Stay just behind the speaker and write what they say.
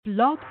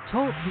Blog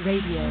Talk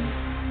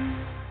Radio.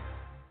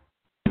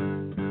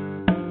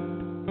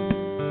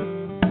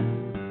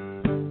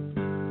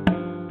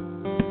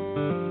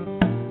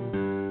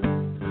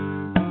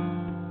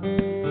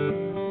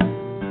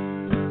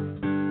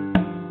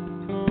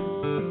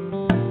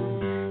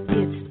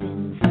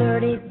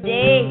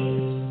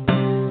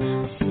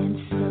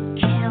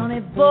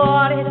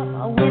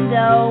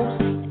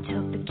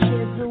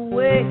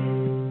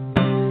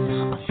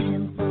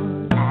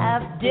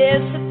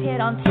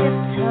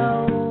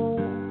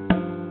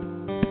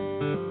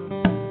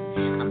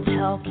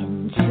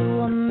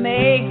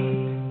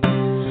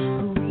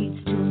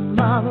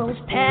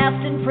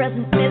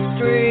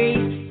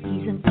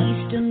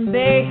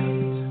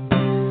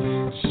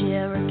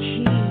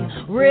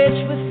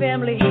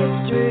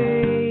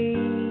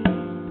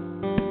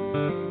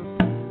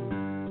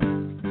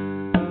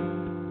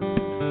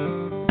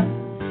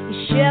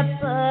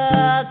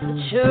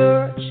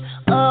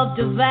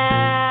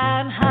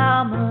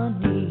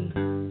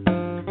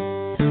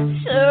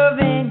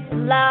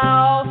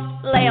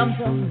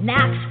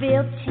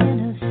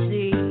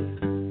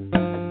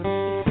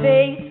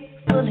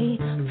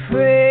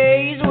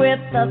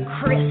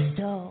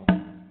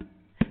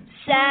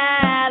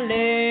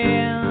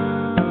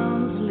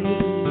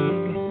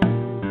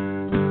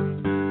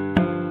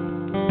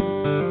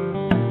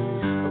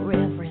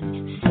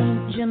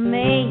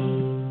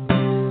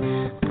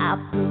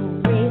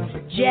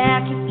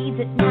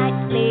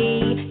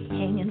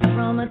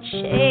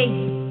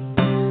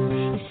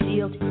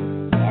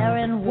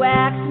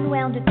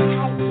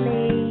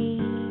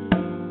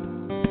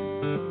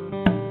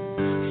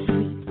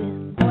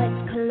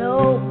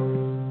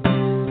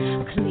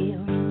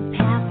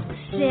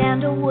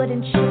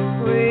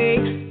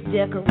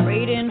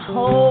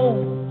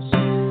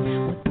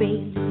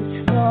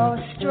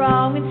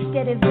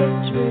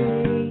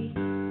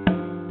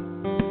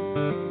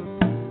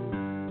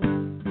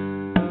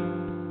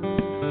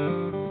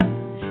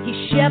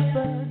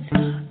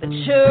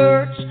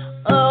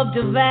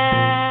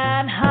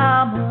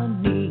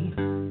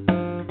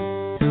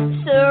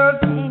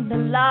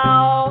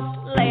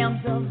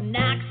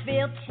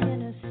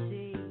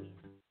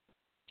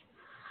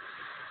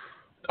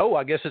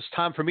 I guess it's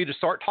time for me to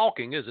start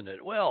talking, isn't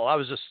it? Well, I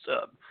was just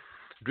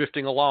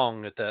drifting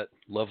along at that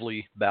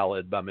lovely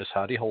ballad by Miss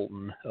Heidi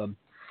Holton.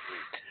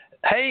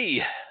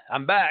 Hey,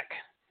 I'm back.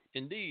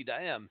 Indeed,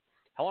 I am.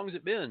 How long has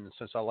it been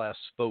since I last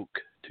spoke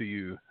to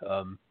you?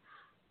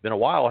 Been a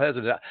while,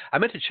 hasn't it? I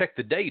meant to check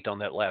the date on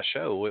that last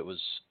show. It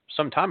was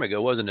some time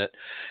ago, wasn't it?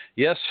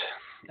 Yes,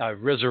 I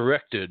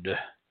resurrected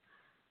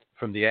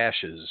from the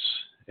ashes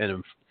and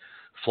am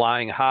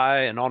flying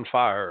high and on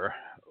fire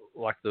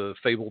like the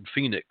fabled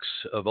phoenix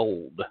of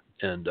old.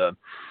 And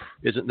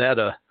isn't that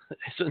a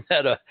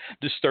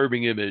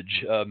disturbing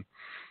image?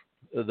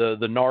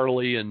 The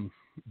gnarly and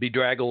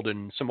bedraggled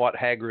and somewhat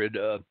haggard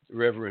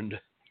Reverend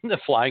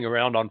flying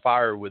around on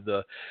fire with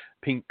the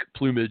pink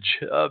plumage.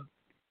 Well,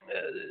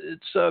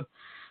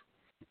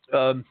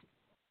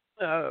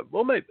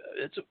 maybe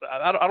it's.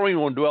 I don't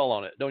even want to dwell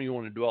on it. Don't even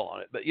want to dwell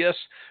on it. But yes,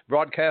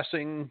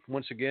 broadcasting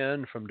once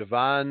again from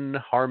Divine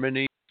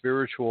Harmony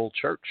Spiritual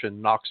Church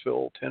in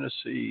Knoxville,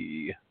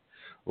 Tennessee,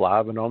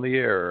 live and on the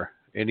air.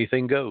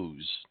 Anything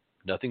goes,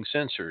 nothing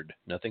censored,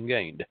 nothing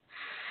gained.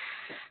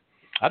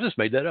 I just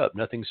made that up.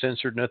 Nothing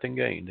censored, nothing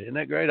gained. Isn't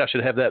that great? I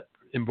should have that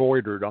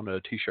embroidered on a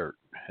T-shirt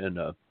and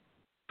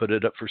put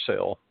it up for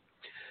sale.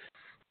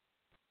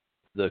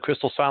 The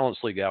Crystal Silence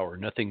League Hour.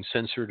 Nothing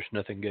censored,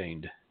 nothing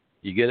gained.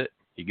 You get it?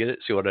 You get it?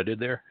 See what I did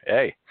there?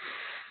 Hey.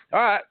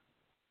 All right.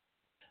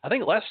 I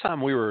think last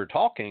time we were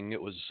talking,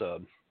 it was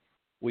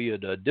we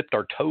had dipped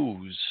our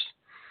toes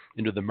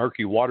into the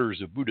murky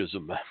waters of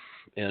Buddhism.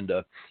 And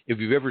if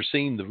you've ever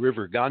seen the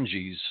river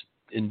Ganges,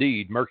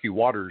 indeed, murky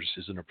waters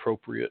is an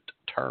appropriate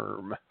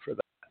term for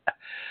that.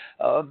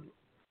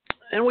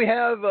 And we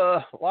have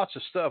lots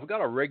of stuff. We've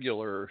got a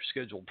regular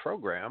scheduled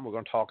program. We're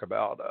going to talk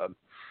about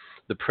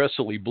the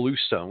Presley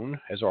Bluestone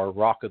as our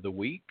rock of the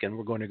week, and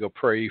we're going to go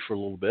pray for a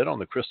little bit on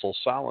the Crystal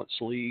Silence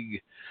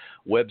League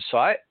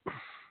website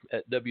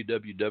at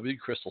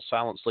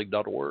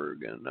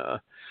www.crystalsilenceleague.org, and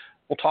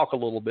we'll talk a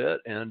little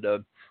bit. And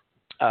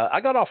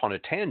I got off on a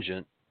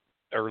tangent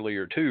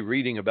earlier too,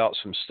 reading about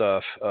some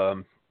stuff,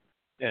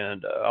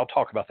 and I'll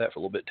talk about that for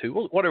a little bit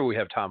too. Whatever we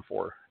have time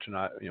for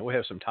tonight, we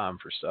have some time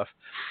for stuff.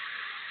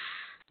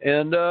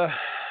 And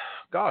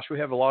gosh, we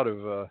have a lot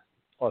of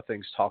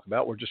things to talk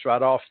about. We're just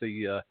right off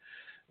the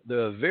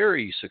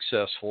very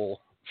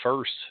successful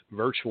first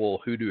virtual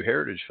Hoodoo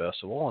Heritage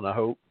Festival, and I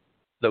hope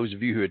those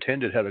of you who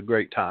attended had a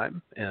great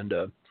time, and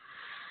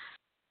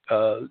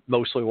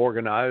mostly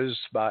organized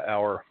by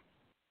our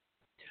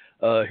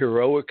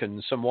heroic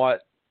and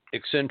somewhat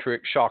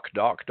eccentric shock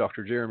doc,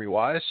 Dr. Jeremy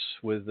Weiss,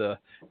 with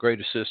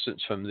great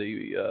assistance from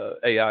the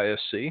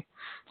AISC,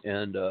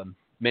 and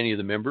many of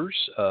the members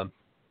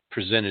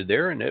presented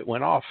there, and it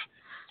went off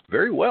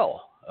very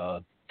well.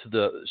 To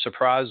the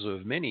surprise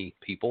of many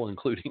people,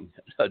 including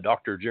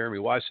Dr. Jeremy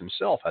Weiss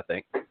himself, I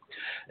think.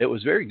 It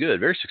was very good,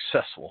 very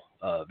successful,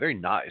 very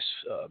nice,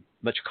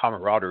 much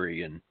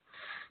camaraderie and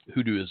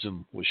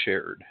hoodooism was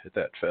shared at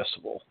that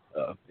festival.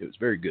 It was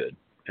very good.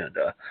 And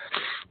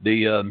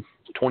the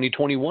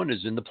 2021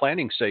 is in the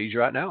planning stage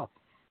right now.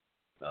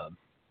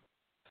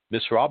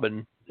 Miss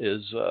Robin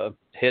is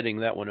heading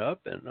that one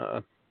up,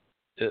 and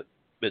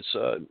it's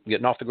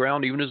getting off the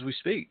ground even as we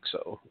speak.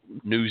 So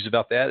news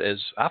about that as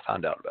I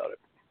find out about it.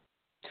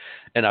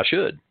 And I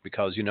should,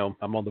 because,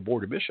 I'm on the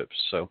board of bishops.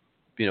 So,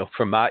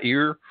 from my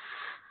ear,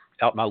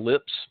 out my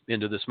lips,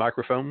 into this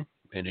microphone,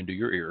 and into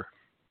your ear.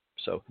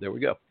 So there we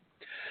go.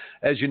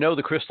 As you know,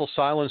 the Crystal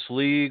Silence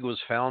League was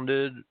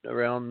founded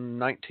around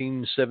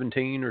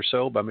 1917 or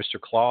so by Mr.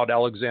 Claude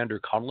Alexander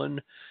Conlon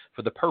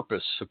for the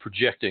purpose of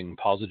projecting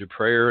positive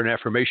prayer and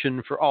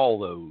affirmation for all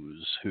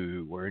those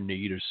who were in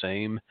need of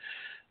same.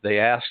 They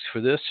asked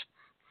for this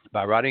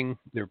by writing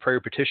their prayer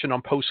petition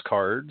on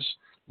postcards,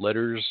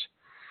 letters,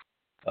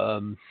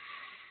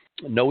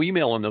 no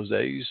email in those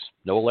days,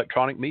 no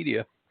electronic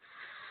media.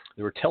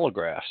 There were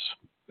telegraphs,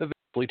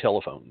 eventually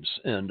telephones,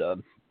 and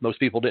most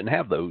people didn't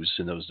have those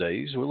in those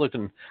days. We're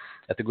looking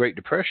at the Great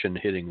Depression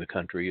hitting the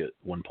country at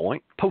one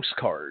point.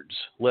 Postcards,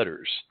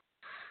 letters,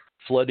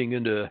 flooding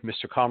into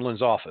Mr.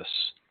 Conlon's office.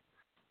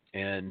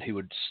 And he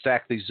would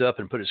stack these up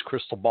and put his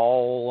crystal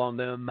ball on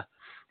them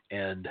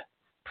and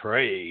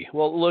pray.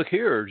 Well, look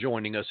here,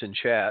 joining us in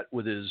chat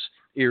with his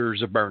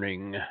ears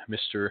burning,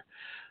 Mr.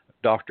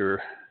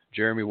 Dr.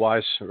 Jeremy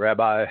Weiss,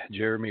 Rabbi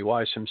Jeremy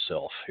Weiss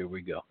himself. Here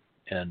we go.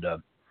 And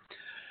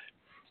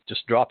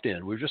just dropped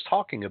in. We were just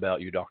talking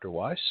about you, Dr.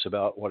 Weiss,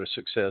 about what a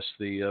success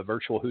the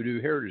Virtual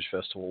Hoodoo Heritage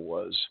Festival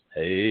was.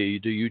 Hey,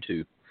 do you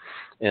too.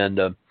 And,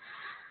 the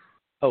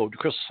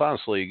Crystal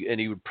Silence League, and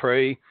he would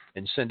pray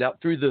and send out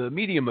through the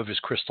medium of his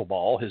crystal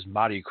ball, his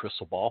mighty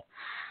crystal ball.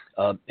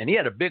 And he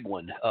had a big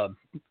one,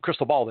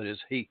 crystal ball that is.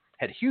 He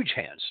had huge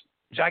hands,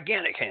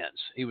 gigantic hands.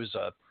 He was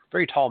a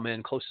very tall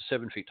man, close to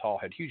 7 feet tall,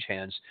 had huge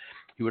hands.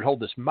 He would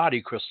hold this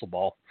mighty crystal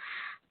ball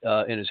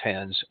in his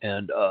hands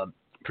and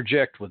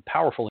project with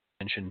powerful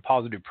intention,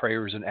 positive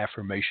prayers and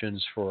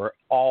affirmations for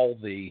all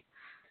the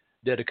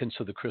dedicants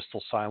of the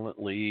Crystal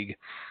Silent League.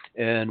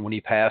 And when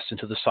he passed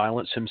into the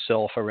silence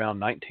himself around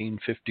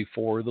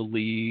 1954, the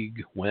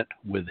League went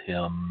with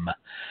him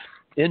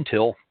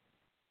until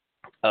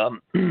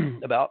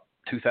about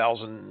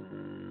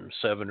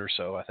 2007 or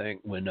so, I think,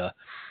 when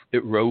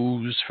it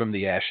rose from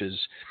the ashes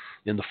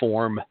in the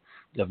form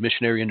of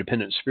Missionary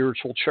Independent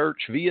Spiritual Church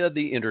via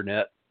the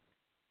internet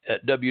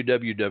at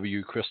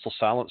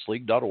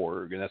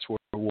www.crystalsilenceleague.org. And that's where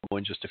we'll go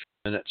in just a few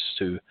minutes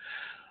to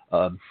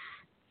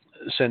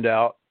send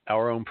out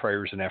our own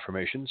prayers and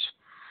affirmations.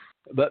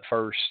 But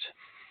first,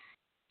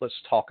 let's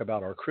talk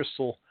about our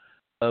crystal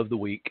of the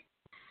week,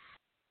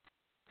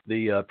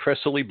 the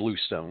Presley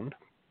Bluestone.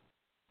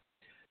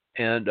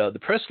 And the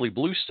Presley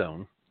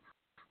Bluestone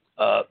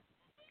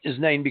is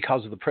named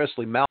because of the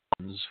Presley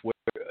Mountains, where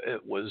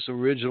it was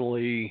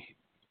originally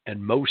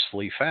and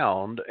mostly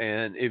found.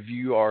 And if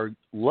you are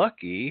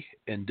lucky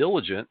and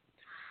diligent,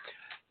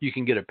 you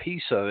can get a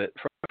piece of it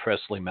from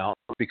Presley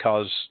Mountain,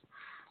 because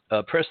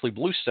Presley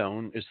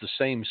Bluestone is the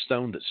same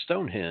stone that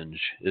Stonehenge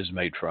is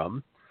made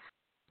from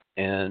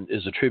and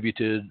is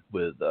attributed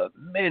with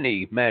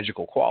many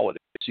magical qualities.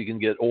 You can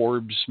get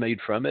orbs made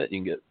from it. You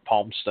can get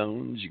palm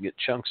stones. You can get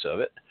chunks of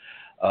it.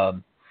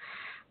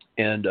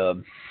 And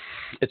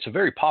it's a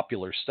very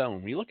popular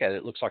stone. When you look at it,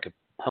 it looks like a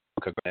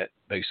hunk of granite,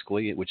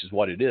 basically, which is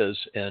what it is.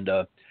 And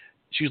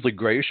it's usually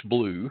grayish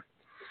blue.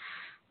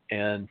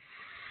 And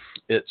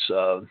it's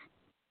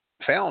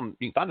found,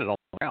 you can find it on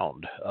the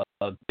ground.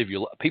 If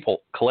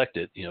people collect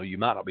it, you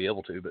might not be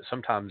able to, but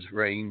sometimes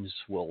rains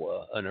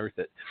will unearth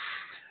it.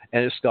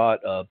 And it's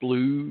got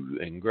blue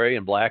and gray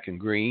and black and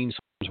green,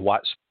 sometimes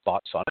white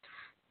spots on it.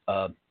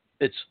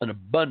 It's an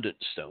abundant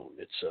stone.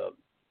 It's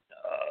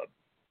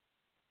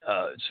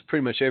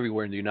pretty much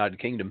everywhere in the United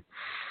Kingdom.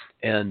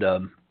 And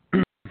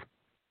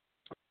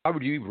why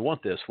would you even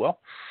want this? Well,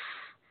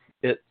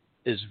 it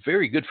is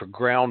very good for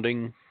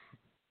grounding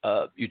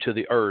you to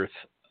the earth.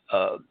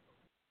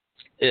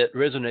 It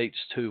resonates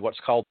to what's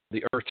called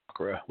the earth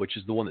chakra, which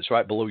is the one that's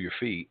right below your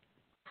feet,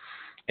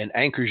 and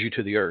anchors you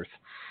to the earth.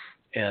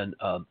 And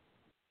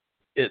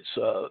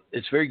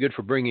it's very good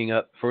for bringing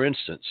up, for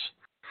instance,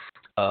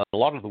 a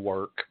lot of the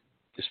work,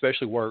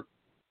 especially work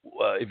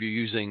if you're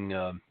using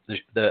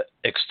the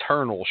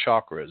external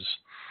chakras,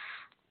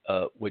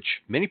 which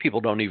many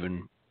people don't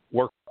even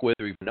work with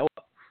or even know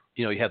about.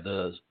 You have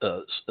the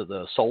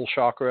soul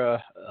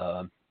chakra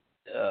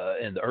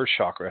and the earth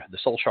chakra. The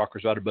soul chakra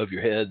is right above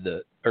your head,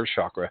 the earth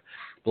chakra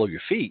below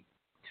your feet.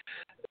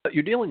 But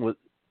you're dealing with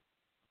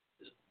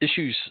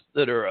issues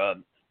that are,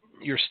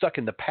 you're stuck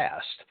in the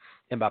past.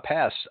 And by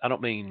past, I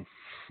don't mean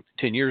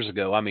 10 years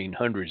ago. I mean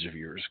hundreds of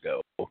years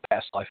ago,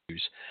 past life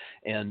issues.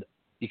 And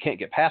you can't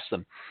get past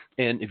them.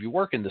 And if you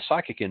work in the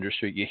psychic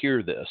industry, you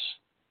hear this.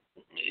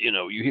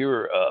 You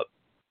hear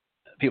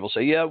people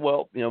say, yeah,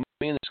 well, me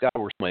and this guy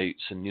were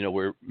mates, and,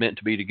 we're meant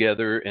to be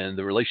together, and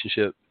the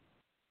relationship,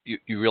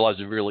 you realize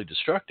is really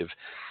destructive.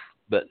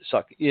 But it's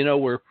like,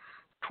 we're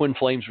twin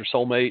flames, we're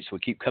soulmates, we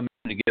keep coming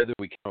together,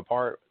 we came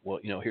apart. Well,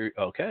 here,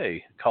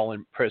 okay,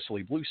 calling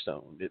Presley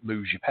Bluestone. It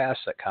moves you past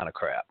that kind of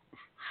crap.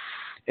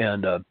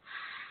 And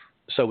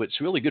so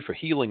it's really good for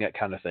healing that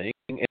kind of thing.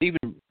 And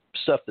even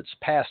stuff that's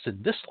past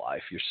in this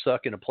life, you're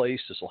stuck in a place,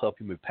 this will help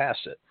you move past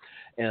it.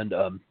 And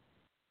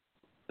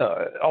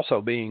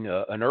also being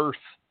an earth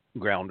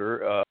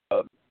grounder,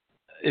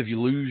 if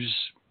you lose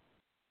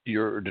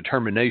your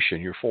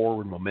determination, your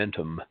forward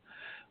momentum,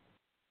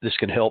 this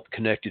can help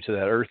connect you to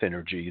that earth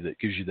energy that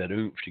gives you that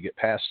oomph to get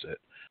past it.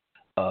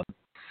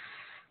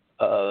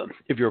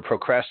 If you're a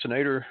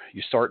procrastinator,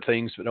 you start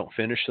things but don't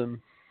finish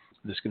them,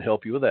 this can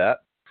help you with that.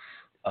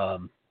 I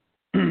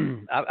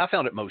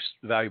found it most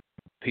valuable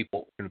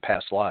people in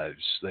past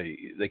lives.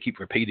 They keep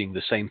repeating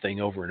the same thing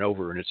over and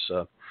over, and it's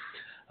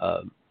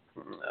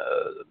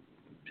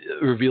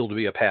revealed to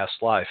be a past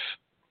life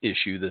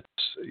issue that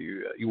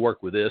you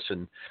work with this,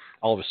 and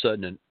all of a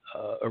sudden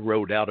a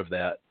road out of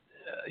that,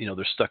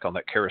 they're stuck on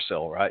that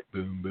carousel, right?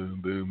 Boom,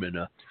 boom, boom, and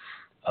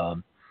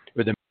or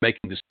they're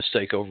making this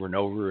mistake over and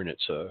over, and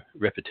it's a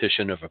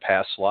repetition of a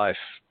past life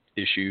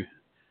issue.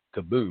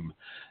 Kaboom!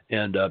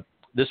 And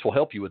this will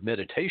help you with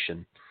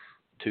meditation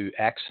to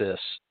access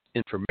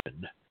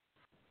information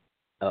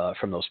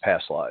from those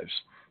past lives.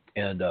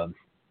 And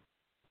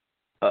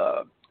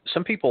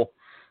some people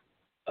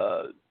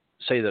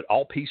say that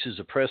all pieces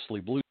of Presley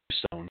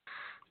Bluestone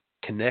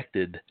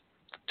connected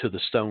to the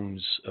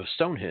stones of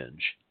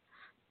Stonehenge.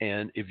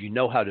 And if you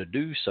know how to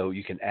do so,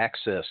 you can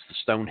access the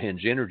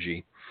Stonehenge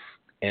energy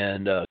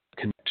and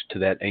connect to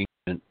that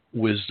ancient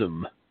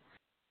wisdom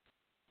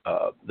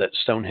that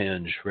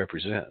Stonehenge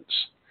represents.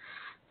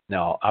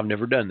 Now, I've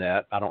never done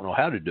that. I don't know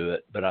how to do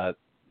it, but I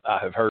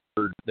have heard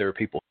there are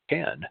people who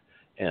can.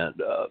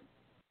 And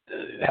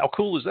how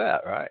cool is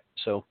that, right?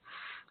 So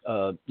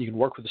you can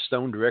work with the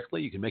stone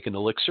directly. You can make an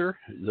elixir.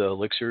 The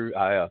elixir,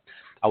 I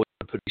would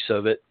put a piece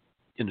of it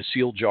in a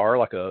sealed jar,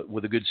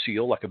 with a good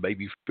seal, like a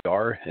baby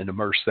jar, and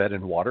immerse that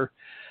in water.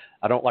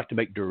 I don't like to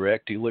make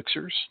direct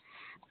elixirs.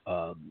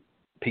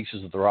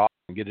 Pieces of the rock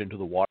can get into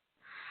the water.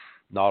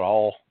 Not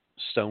all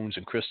stones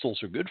and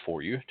crystals are good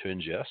for you to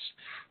ingest.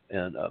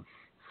 And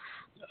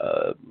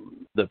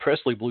the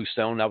Presley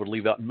Bluestone I would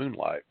leave out in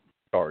moonlight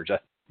charge.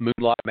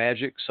 Moonlight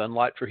magic,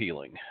 sunlight for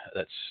healing.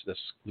 That's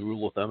the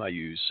rule of thumb I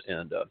use.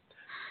 And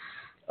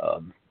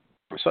so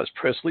that's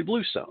Presley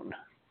Bluestone.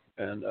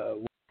 And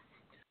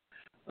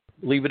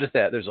leave it at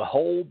that. There's a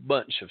whole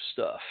bunch of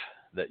stuff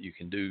that you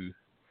can do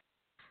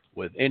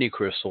with any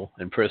crystal,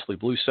 and Presley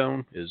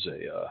Bluestone is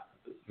a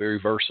very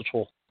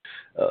versatile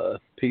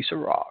piece of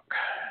rock.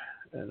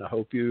 And I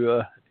hope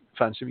you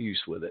find some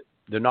use with it.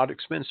 They're not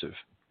expensive.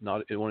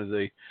 Not one of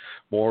the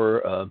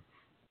more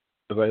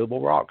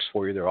available rocks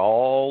for you. They're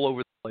all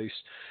over the place.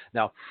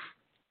 Now,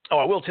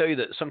 I will tell you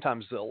that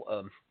sometimes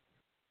they'll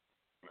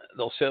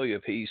sell you a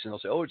piece and they'll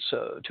say, "Oh, it's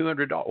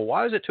 $200." Well,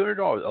 why is it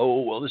 $200?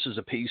 Oh, well, this is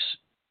a piece.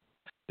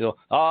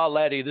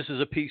 Laddie, this is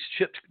a piece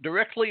shipped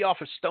directly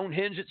off of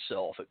Stonehenge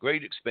itself at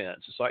great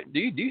expense. It's like, do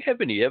you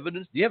have any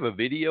evidence? Do you have a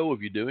video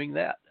of you doing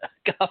that?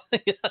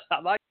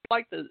 I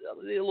like the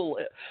little.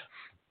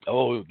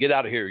 Oh, get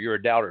out of here! You're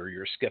a doubter.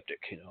 You're a skeptic.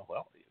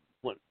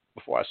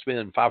 Before I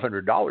spend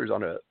 $500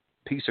 on a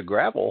piece of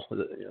gravel,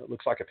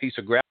 looks like a piece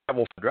of gravel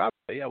for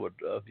driveway, I would,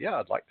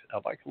 I'd like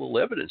a little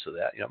evidence of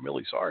that. I'm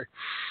really sorry.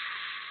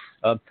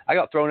 I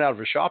got thrown out of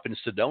a shop in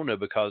Sedona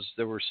because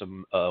there were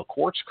some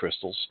quartz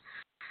crystals.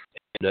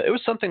 And it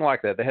was something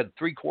like that. They had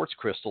 3 quartz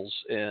crystals,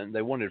 and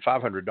they wanted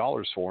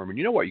 $500 for them. And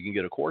you know what you can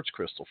get a quartz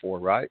crystal for,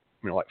 right?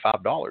 Like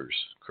 $5,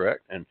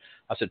 correct? And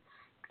I said,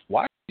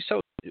 why are you so?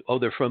 Oh,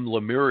 they're from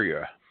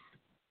Lemuria.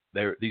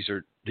 These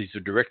are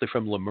directly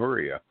from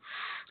Lemuria.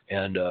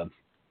 And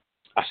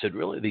I said,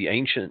 really? The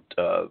ancient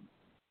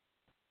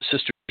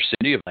sister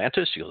city of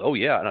Atlantis? She goes, oh,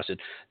 yeah. And I said,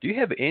 do you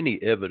have any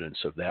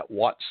evidence of that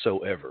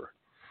whatsoever?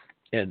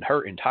 And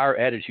her entire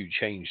attitude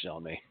changed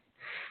on me.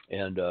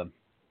 And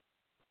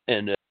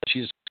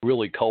she's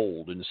really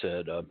cold and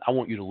said, I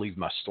want you to leave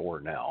my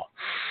store now.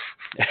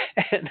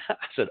 And I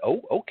said,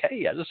 oh,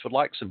 okay. I just would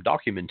like some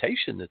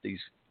documentation that these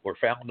were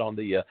found on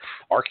the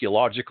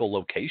archaeological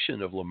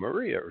location of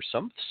Lemuria or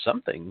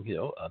something,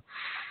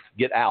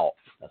 get out.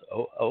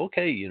 Oh,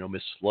 okay.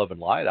 Miss Love and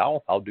Light,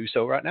 I'll do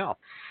so right now.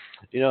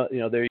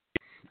 There,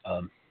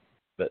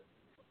 but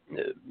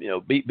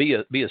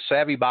be a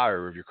savvy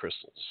buyer of your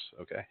crystals.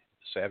 Okay.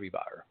 Savvy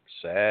buyer.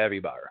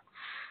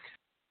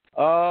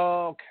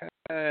 Okay.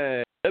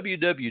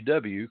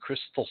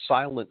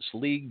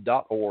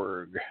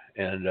 www.crystalsilenceleague.org.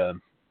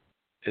 And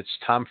it's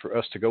time for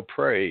us to go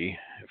pray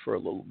for a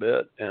little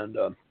bit. And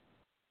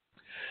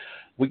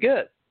we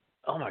get,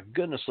 oh my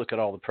goodness, look at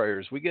all the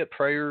prayers. We get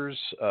prayers,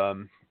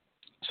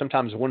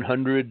 sometimes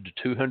 100 to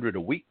 200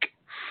 a week.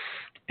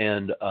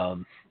 And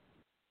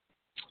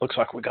looks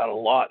like we got a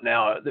lot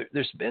now.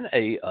 There's been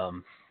a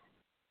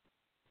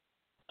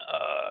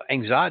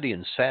anxiety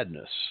and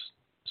sadness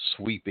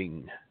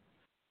sweeping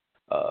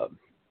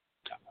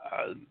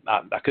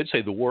I could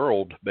say the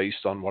world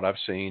based on what I've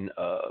seen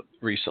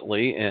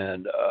recently,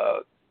 and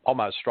all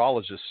my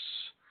astrologists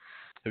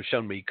have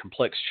shown me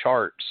complex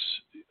charts,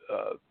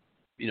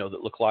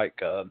 that look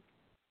like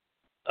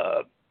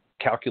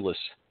calculus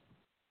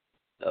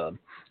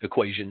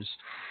equations.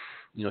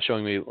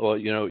 Showing me, well,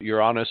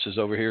 Uranus is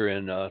over here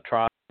in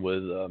trine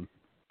with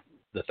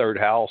the third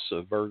house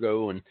of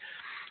Virgo, and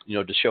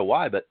to show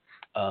why. But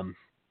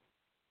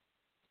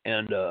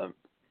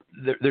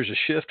there's a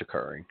shift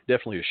occurring,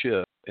 definitely a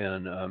shift.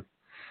 And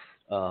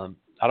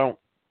I don't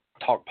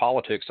talk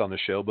politics on the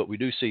show, but we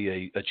do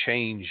see a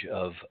change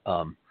of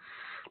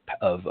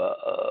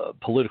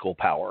political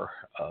power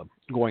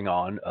going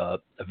on, a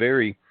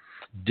very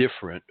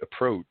different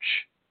approach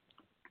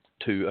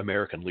to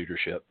American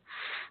leadership.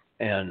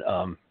 And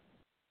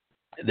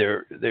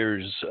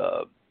there's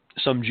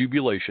some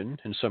jubilation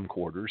in some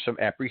quarters, some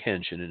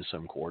apprehension in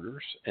some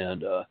quarters,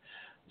 and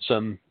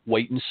some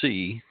wait and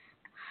see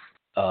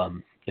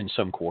in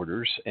some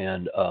quarters.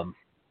 And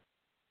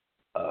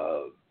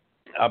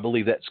I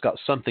believe that's got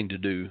something to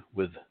do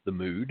with the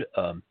mood.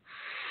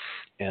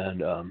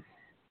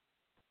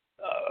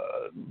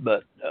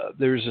 But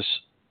there's this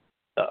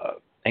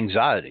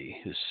anxiety,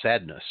 this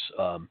sadness.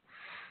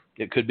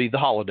 It could be the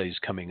holidays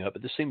coming up,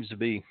 but this seems to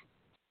be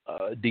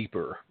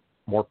deeper,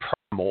 more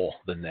primal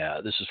than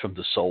that. This is from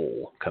the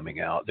soul coming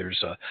out.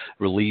 There's a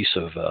release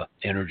of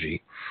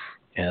energy.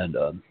 And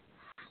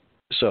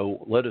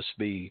so let us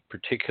be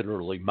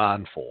particularly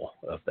mindful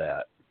of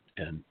that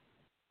and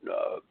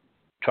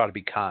try to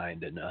be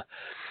kind. And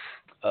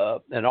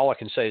all I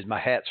can say is my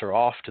hats are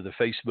off to the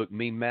Facebook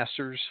meme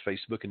masters,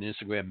 Facebook and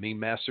Instagram meme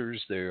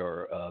masters. They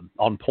are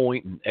on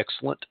point and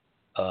excellent.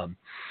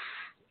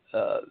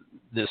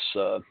 This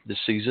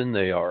season,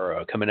 they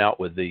are coming out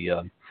with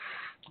the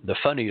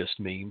funniest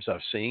memes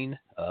I've seen.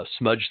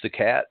 Smudge the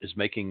Cat is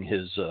making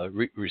his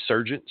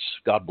resurgence.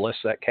 God bless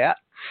that cat.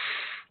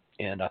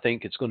 And I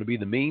think it's going to be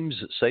the memes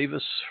that save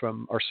us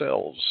from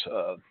ourselves.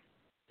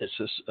 It's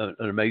just an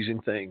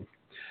amazing thing.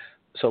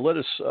 So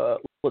let's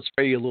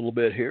pray a little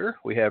bit here.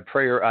 We have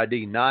prayer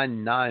ID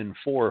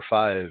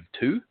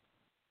 99452,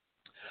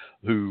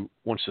 who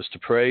wants us to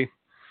pray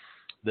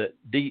that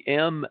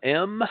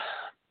DMM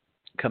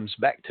comes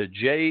back to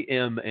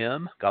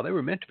JMM. God, they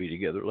were meant to be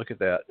together. Look at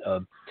that.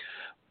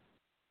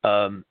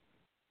 That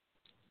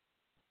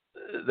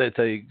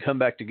they come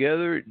back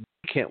together.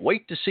 Can't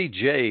wait to see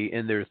Jay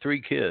and their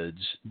 3 kids.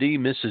 D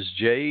misses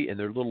Jay and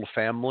their little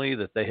family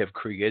that they have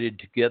created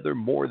together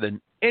more than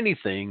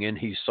anything, and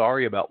he's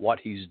sorry about what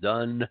he's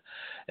done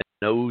and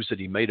knows that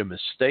he made a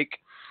mistake.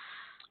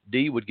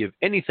 D would give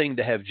anything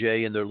to have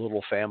Jay and their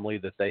little family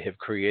that they have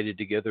created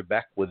together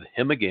back with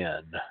him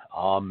again.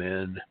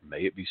 Amen.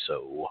 May it be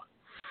so.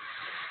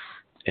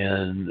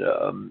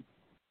 And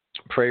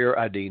prayer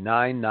ID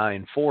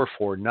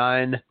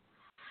 99449,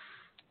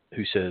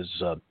 who says,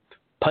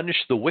 punish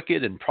the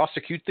wicked and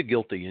prosecute the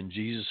guilty. In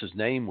Jesus'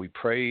 name we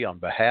pray on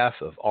behalf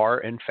of our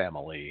and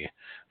family.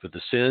 For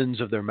the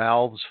sins of their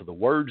mouths, for the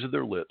words of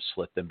their lips,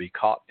 let them be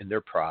caught in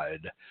their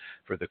pride.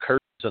 For the curses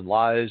and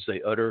lies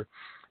they utter,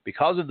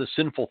 because of the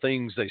sinful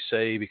things they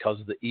say, because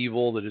of the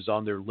evil that is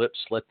on their lips,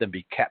 let them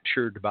be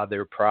captured by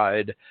their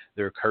pride,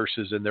 their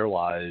curses and their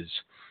lies.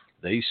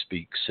 They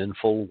speak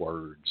sinful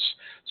words,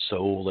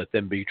 so let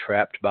them be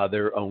trapped by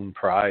their own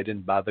pride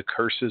and by the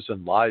curses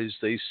and lies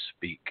they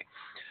speak.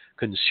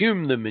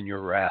 Consume them in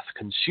your wrath.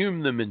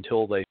 Consume them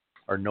until they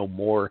are no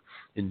more.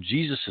 In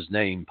Jesus'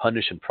 name,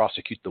 punish and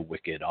prosecute the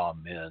wicked.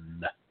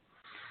 Amen.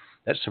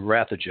 That's some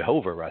wrath of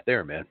Jehovah right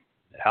there, man.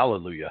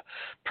 Hallelujah.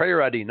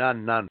 Prayer ID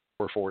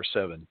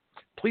 99447.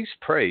 Please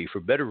pray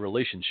for better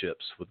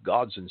relationships with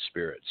gods and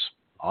spirits.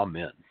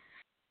 Amen.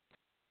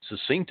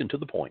 Succinct and to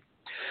the point.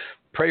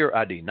 Prayer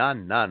ID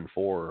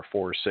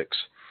 99446,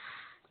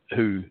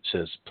 who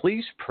says,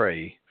 please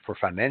pray for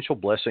financial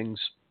blessings,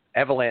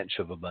 avalanche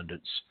of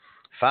abundance,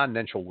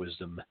 financial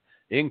wisdom,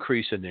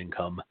 increase in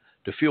income,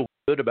 to feel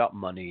good about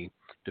money,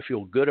 to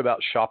feel good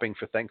about shopping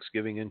for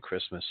Thanksgiving and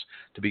Christmas,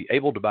 to be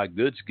able to buy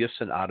goods, gifts,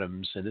 and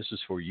items. And this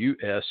is for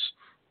U.S.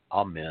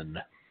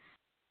 Amen.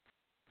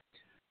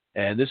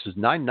 And this is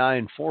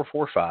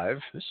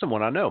 99445. This is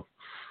someone I know.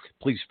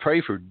 Please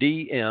pray for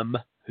DM,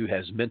 who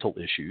has mental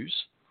issues.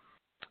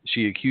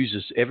 She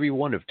accuses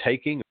everyone of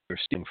taking or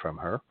stealing from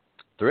her,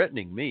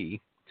 threatening me,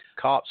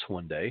 cops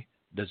one day.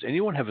 Does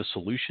anyone have a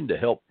solution to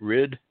help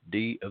rid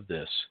D of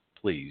this?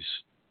 Please.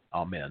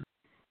 Amen.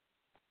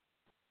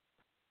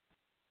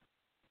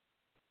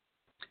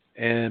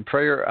 And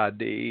prayer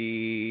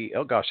ID,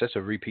 oh gosh, that's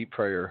a repeat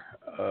prayer.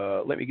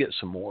 Let me get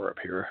some more up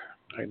here.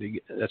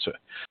 We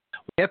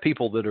have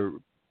people that are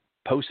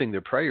posting their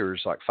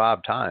prayers like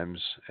 5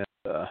 times. And,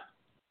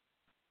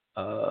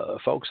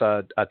 folks,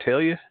 I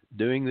tell you,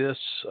 doing this,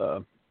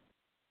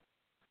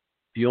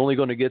 you're only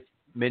going to get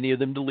many of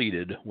them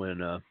deleted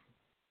when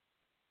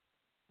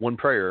one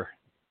prayer,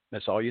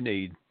 that's all you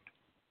need.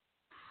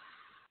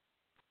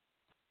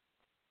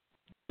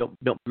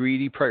 Don't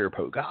greedy prayer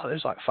poke. God,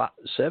 there's like 5,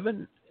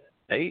 7,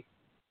 8,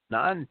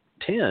 9,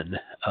 10.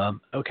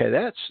 Okay,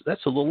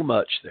 that's a little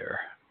much there.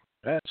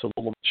 That's a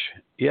little much.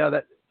 Yeah,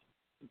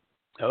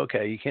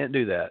 okay, you can't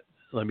do that.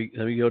 Let me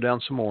go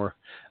down some more.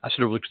 I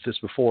should have looked at this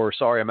before.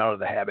 Sorry, I'm out of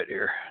the habit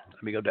here.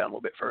 Let me go down a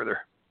little bit further.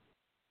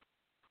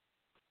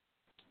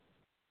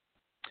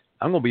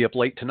 I'm going to be up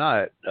late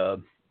tonight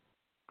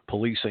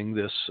policing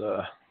this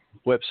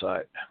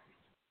website.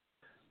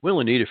 We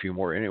only need a few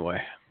more anyway.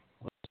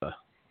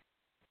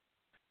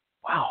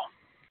 Wow.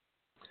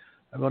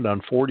 I've gone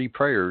down 40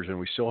 prayers and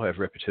we still have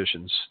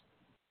repetitions.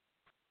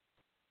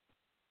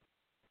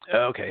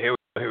 Okay, here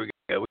we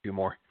go. A few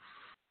more.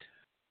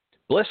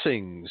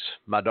 Blessings.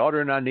 My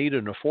daughter and I need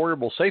an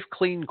affordable, safe,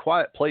 clean,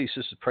 quiet place.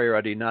 This is prayer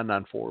ID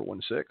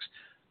 99416.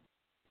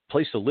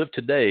 Place to live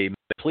today.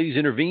 Please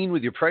intervene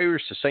with your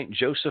prayers to St.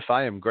 Joseph.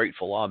 I am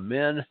grateful.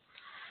 Amen.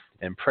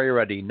 And prayer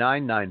ID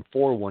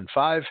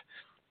 99415.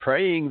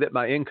 Praying that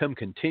my income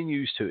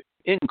continues to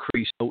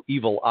increase. No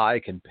evil eye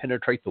can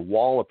penetrate the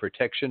wall of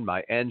protection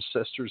my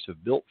ancestors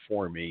have built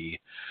for me.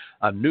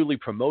 I'm newly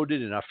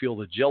promoted and I feel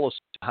the jealousy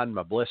behind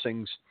my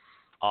blessings.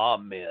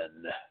 Amen.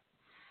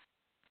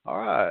 All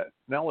right.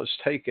 Now let's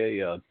take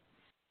a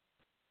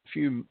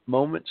few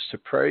moments to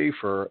pray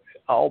for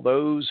all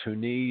those who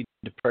need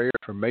prayer,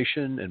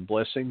 information, and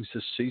blessings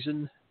this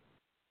season.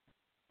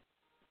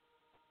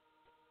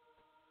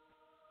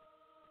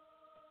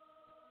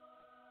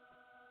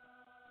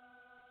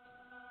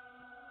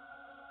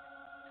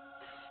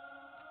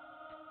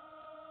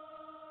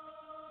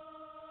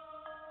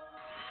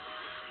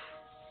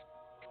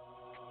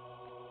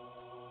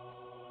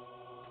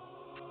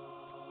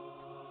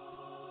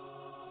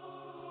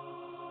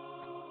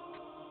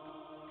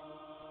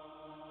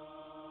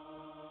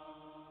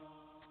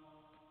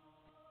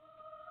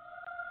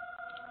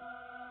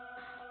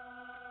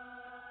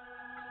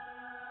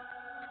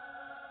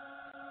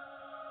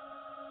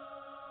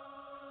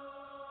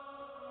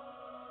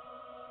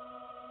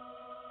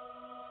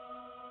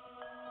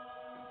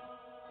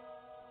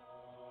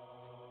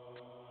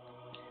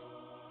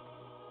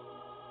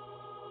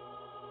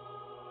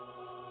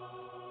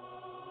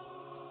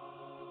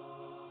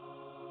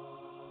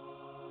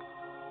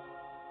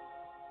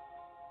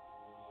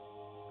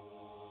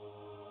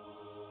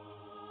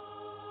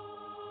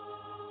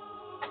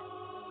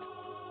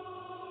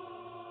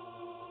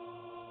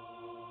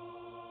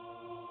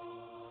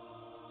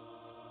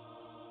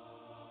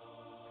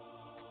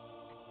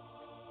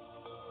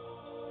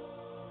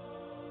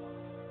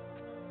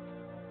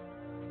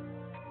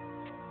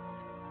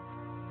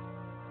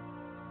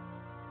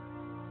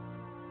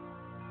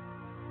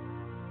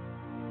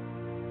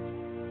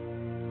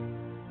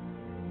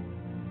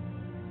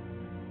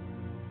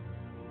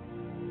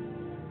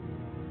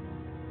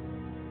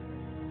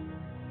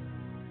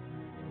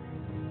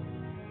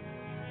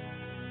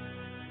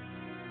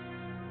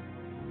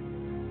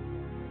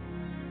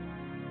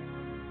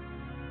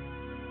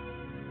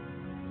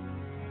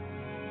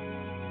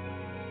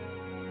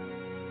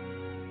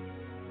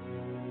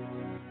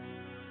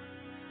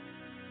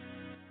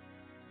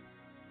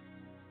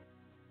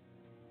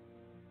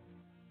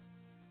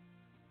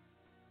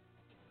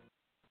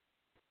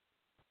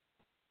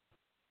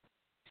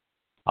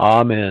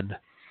 Amen.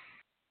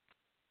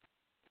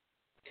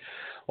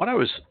 What I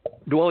was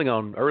dwelling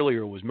on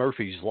earlier was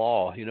Murphy's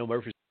Law. You know,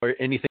 Murphy's Law,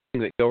 anything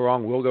that go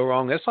wrong will go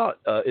wrong. That's not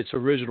its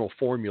original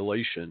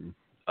formulation.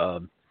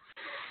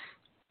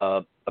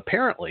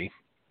 Apparently,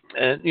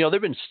 and you know,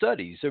 there've been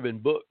studies, there've been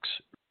books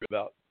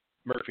about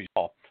Murphy's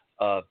Law,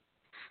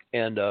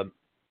 and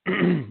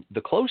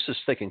the closest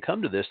they can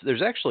come to this,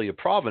 there's actually a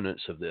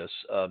provenance of this.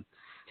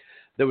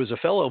 There was a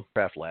fellow in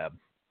Craft Lab,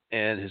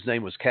 and his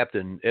name was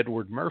Captain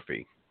Edward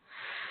Murphy.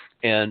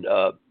 And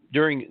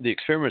during the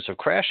experiments of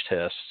crash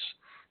tests,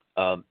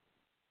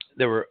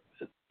 they were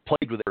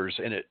played with errors,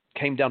 and it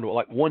came down to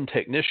like one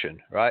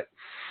technician, right?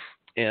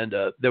 And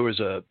there was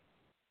a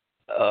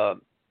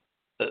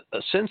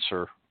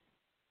sensor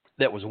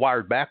that was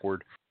wired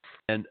backward,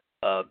 and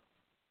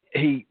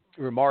he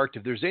remarked,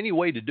 if there's any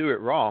way to do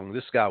it wrong,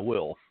 this guy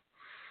will,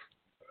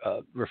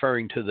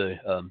 referring to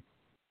the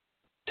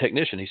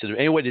technician. He said,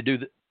 any way to do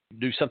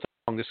something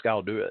wrong, this guy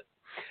will do it.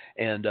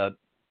 And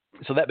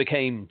so that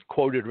became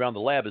quoted around the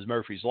lab as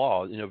Murphy's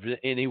Law. You know, if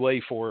any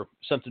way for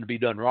something to be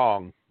done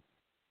wrong,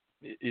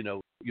 you know,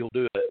 you'll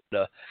do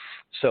it.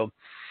 So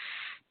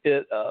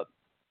it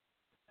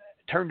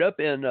turned up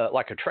in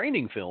like a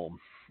training film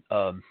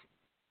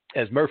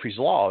as Murphy's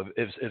Law.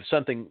 If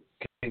something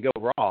can go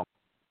wrong,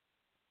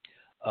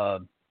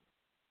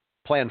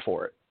 plan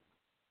for it.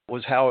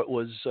 Was how it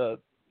was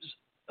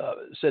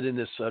said in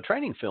this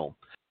training film,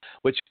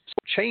 which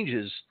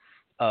changes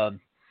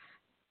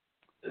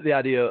the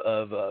idea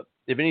of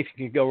if anything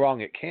can go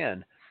wrong, it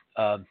can.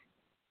 As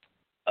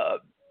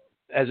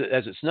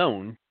it's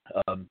known,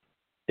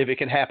 if it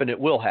can happen, it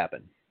will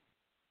happen.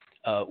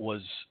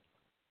 Was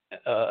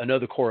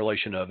another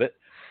correlation of it.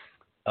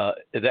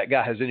 If that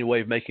guy has any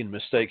way of making a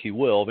mistake, he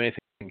will. If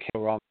anything can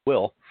go wrong, he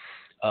will.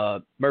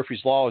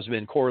 Murphy's Law has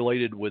been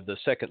correlated with the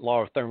second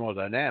law of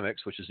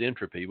thermodynamics, which is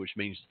entropy, which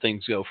means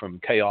things go from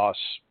chaos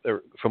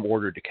or from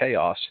order to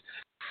chaos.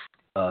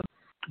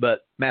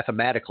 But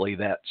mathematically,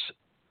 that's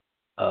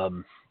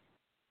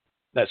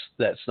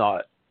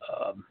not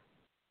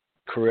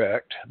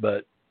correct,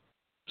 but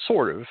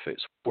sort of.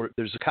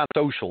 There's a kind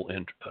of social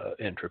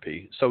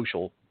entropy,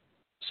 social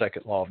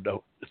second law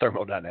of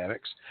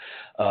thermodynamics.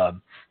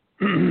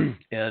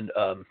 and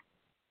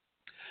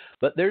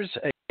but there's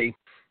a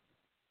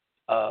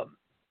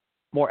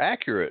more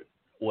accurate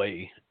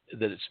way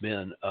that it's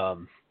been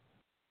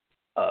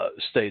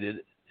stated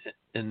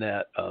in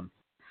that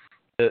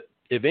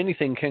if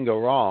anything can go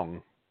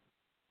wrong,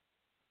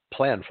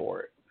 plan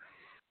for it.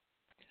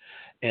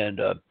 And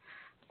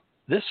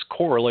this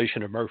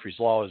correlation of Murphy's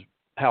Law is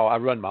how I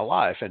run my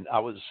life. And I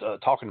was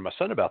talking to my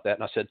son about that,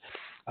 and I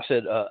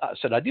said,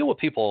 I deal with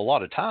people a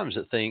lot of times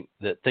that think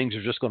that things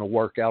are just going to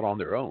work out on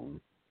their own.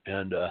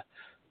 And,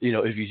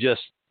 if you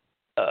just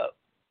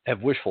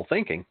have wishful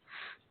thinking,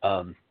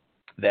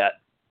 that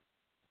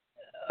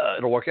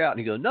it'll work out. And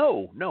he goes,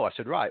 no. I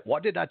said, right.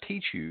 What did I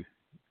teach you?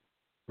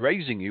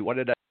 Raising you, what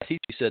did I teach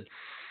you? He said,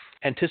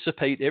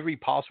 anticipate every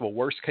possible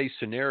worst case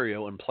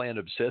scenario and plan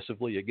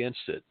obsessively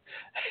against it.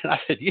 And I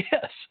said,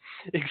 yes,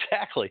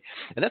 exactly.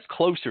 And that's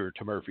closer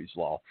to Murphy's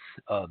Law.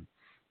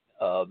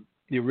 The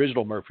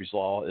original Murphy's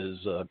Law is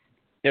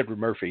Edward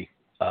Murphy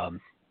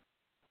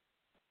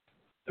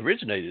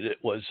originated it.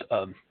 Was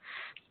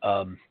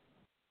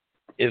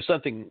if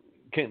something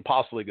can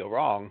possibly go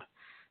wrong,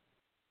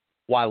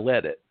 why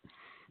let it?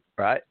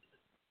 Right?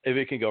 If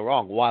it can go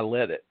wrong, why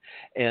let it?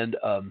 And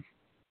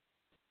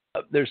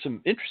there's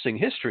some interesting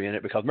history in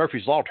it because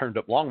Murphy's Law turned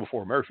up long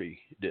before Murphy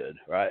did,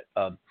 right?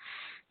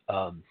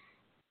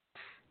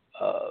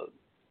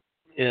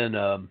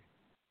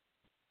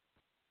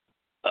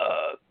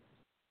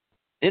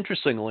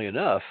 Interestingly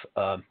enough,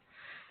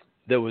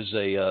 there was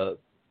a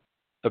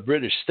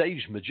British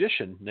stage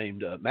magician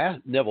named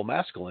Neville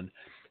Maskelyne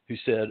who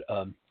said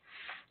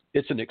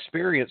it's an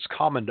experience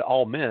common to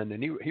all men,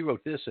 and he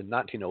wrote this in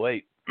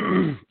 1908.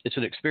 It's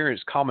an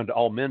experience common to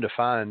all men to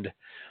find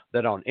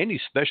that on any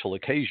special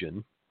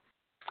occasion,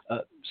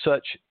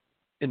 such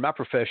in my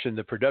profession,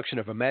 the production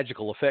of a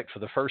magical effect for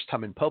the first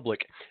time in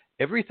public,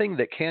 everything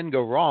that can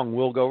go wrong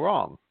will go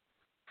wrong.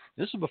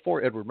 This is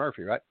before Edward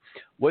Murphy, right?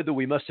 Whether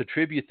we must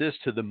attribute this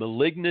to the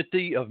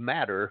malignity of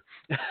matter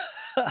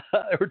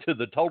or to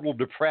the total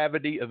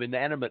depravity of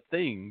inanimate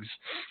things.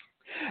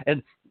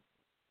 And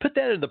put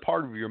that in the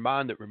part of your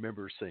mind that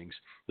remembers things.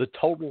 The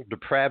total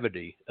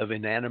depravity of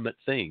inanimate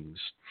things.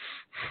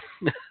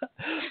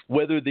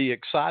 Whether the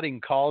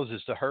exciting cause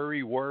is to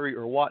hurry, worry,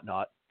 or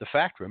whatnot, the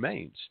fact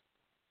remains.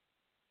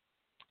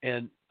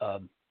 And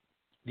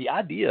the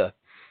idea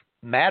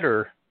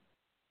matter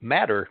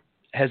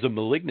has a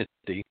malignity,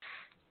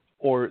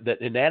 or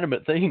that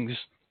inanimate things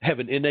have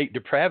an innate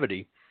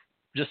depravity,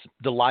 just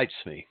delights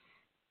me.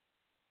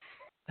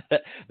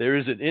 There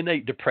is an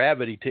innate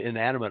depravity to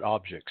inanimate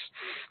objects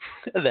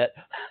that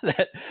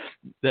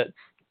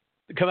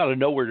come out of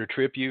nowhere to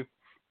trip you,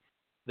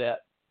 that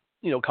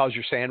cause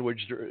your sandwich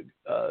to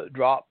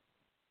drop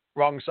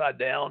wrong side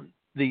down.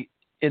 The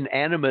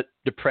inanimate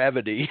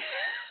depravity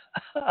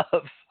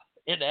of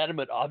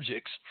inanimate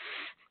objects.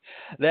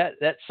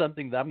 That's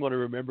something that I'm going to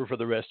remember for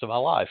the rest of my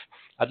life.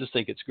 I just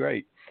think it's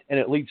great, and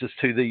it leads us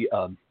to the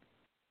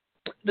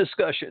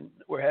discussion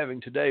we're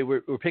having today.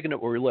 We're picking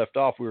up where we left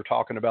off. We were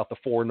talking about the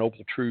Four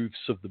Noble Truths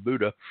of the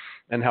Buddha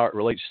and how it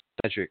relates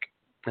to magic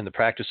and the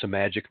practice of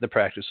magic and the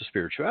practice of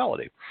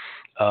spirituality,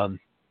 or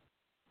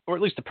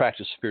at least the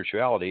practice of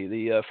spirituality.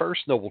 The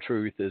first noble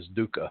truth is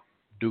dukkha,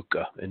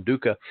 and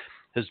dukkha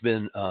has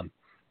been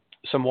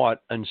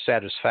somewhat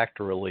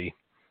unsatisfactorily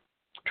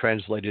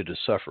translated as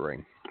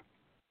suffering,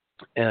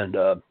 and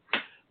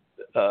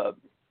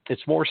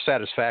it's more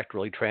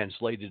satisfactorily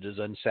translated as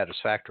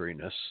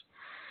unsatisfactoriness.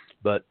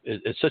 But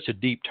it's such a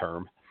deep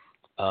term.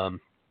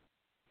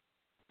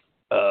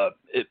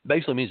 It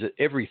basically means that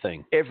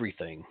everything.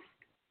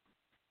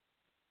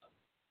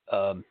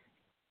 Well,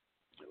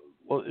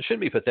 it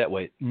shouldn't be put that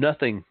way.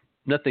 Nothing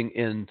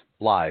in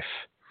life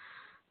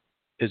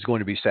is going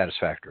to be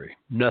satisfactory.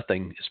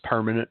 Nothing is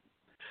permanent.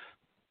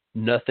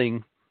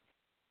 Nothing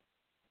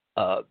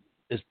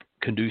is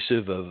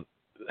conducive of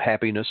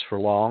happiness for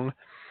long.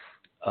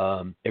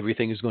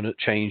 Everything is going to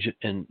change,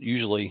 and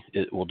usually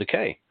it will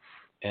decay.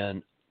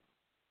 And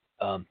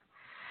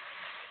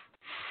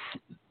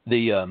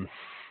the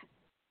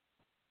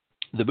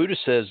Buddha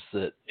says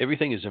that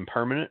everything is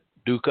impermanent,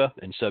 dukkha,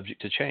 and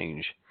subject to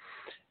change.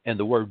 And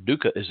the word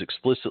dukkha is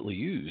explicitly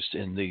used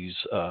in these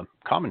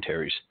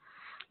commentaries.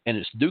 And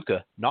it's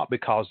dukkha not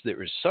because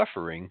there is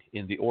suffering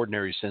in the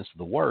ordinary sense of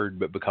the word,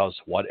 but because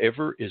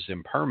whatever is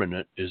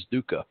impermanent is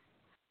dukkha.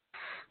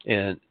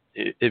 And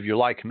if you're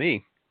like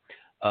me,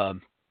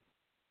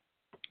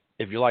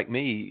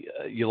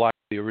 you like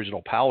the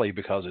original Pali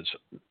because it's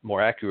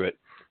more accurate.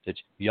 It's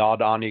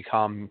yad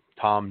anikam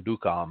tam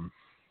dukkam,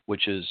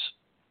 which is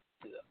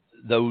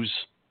those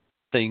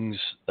things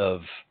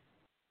of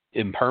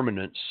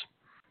impermanence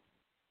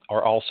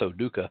are also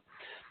dukkha.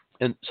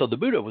 And so the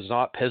Buddha was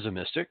not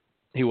pessimistic.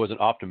 He wasn't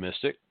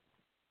optimistic.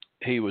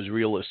 He was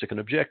realistic and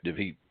objective.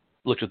 He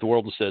looked at the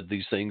world and said,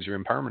 these things are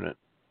impermanent.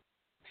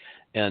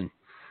 And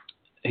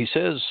he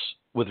says,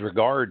 with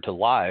regard to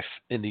life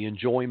and the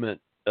enjoyment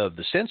of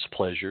the sense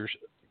pleasures,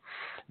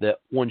 that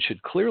one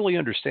should clearly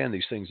understand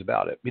these things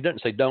about it. He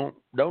doesn't say don't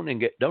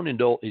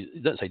indulge. He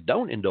doesn't say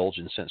don't indulge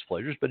in sense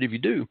pleasures, but if you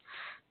do,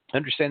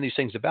 understand these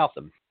things about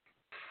them.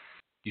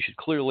 You should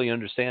clearly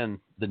understand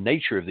the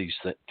nature of these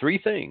three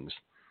things: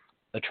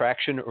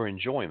 attraction or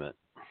enjoyment.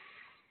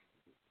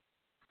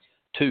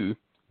 2,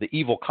 the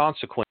evil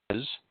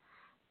consequences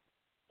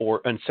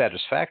or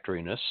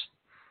unsatisfactoriness.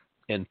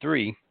 And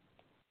 3,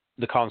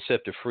 the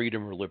concept of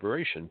freedom or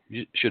liberation.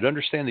 You should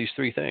understand these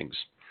three things.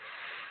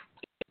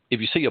 If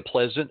you see a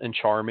pleasant and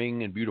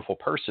charming and beautiful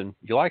person,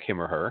 you like him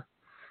or her,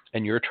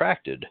 and you're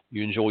attracted.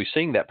 You enjoy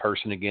seeing that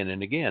person again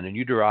and again, and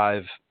you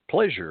derive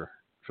pleasure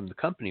from the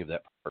company of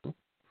that person.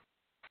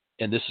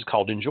 And this is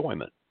called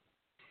enjoyment.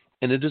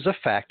 And it is a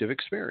fact of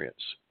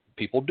experience.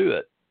 People do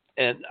it.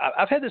 And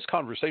I've had this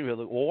conversation with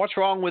them, well, what's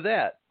wrong with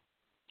that?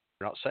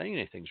 I'm not saying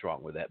anything's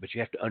wrong with that, but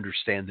you have to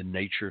understand the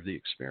nature of the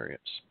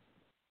experience.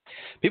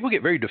 People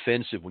get very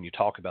defensive when you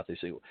talk about this.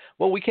 They say,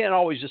 well, we can't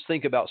always just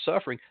think about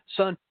suffering.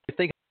 Son, you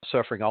think about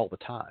suffering all the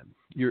time.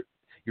 You're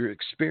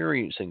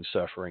experiencing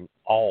suffering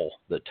all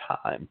the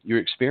time. You're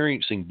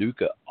experiencing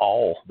dukkha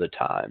all the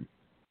time.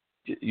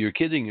 You're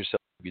kidding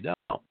yourself if you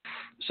don't.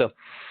 So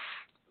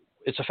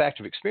it's a fact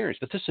of experience,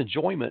 but this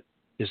enjoyment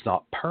is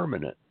not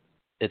permanent.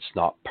 It's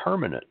not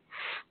permanent.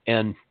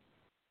 And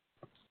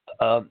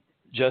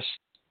just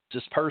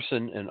this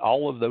person and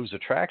all of those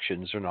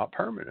attractions are not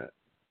permanent.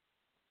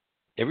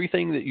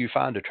 Everything that you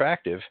find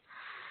attractive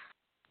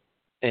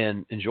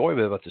and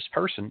enjoyable about this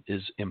person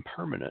is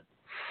impermanent.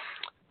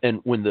 And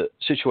when the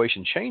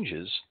situation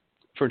changes,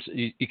 for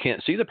instance, you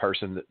can't see the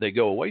person, that they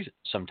go away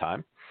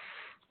sometime.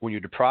 When you're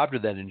deprived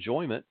of that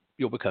enjoyment,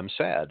 you'll become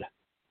sad.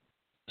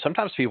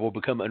 Sometimes people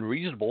become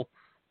unreasonable.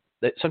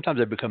 Sometimes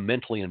they become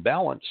mentally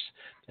imbalanced,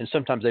 and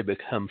sometimes they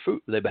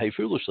behave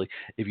foolishly.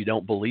 If you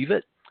don't believe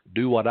it,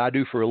 do what I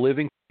do for a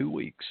living for 2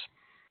 weeks.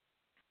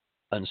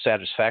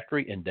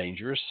 Unsatisfactory and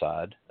dangerous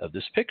side of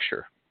this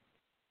picture.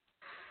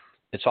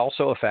 It's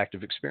also a fact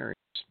of experience,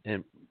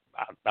 and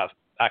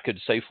I could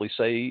safely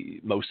say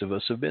most of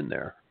us have been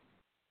there.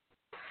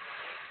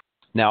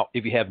 Now,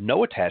 if you have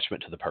no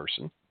attachment to the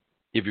person,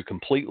 if you're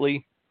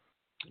completely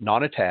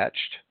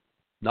non-attached,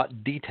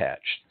 not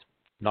detached,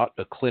 not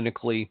a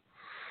clinically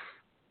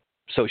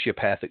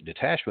sociopathic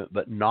detachment,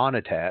 but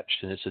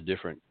non-attached, and it's a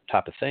different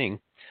type of thing,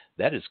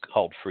 that is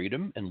called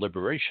freedom and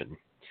liberation.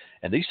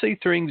 And these three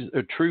things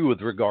are true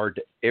with regard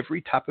to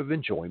every type of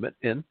enjoyment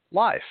in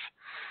life.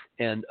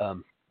 And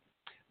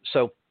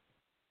so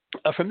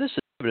from this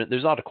evidence,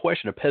 there's not a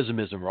question of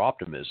pessimism or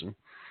optimism,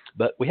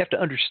 but we have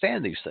to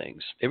understand these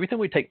things. Everything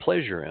we take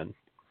pleasure in,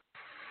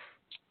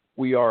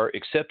 we are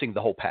accepting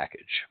the whole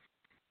package.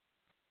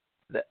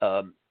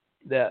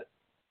 That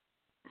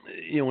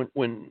you know,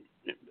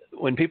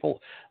 when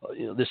people,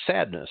 this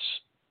sadness,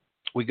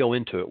 we go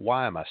into it.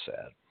 Why am I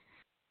sad?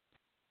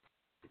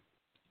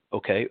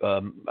 Okay,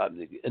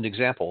 an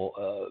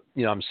example.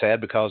 I'm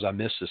sad because I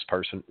miss this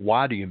person.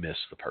 Why do you miss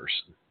the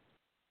person?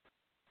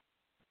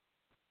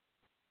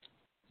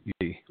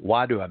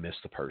 Why do I miss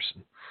the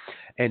person?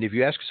 And if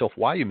you ask yourself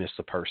why you miss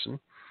the person,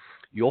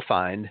 you'll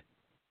find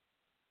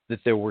that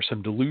there were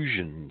some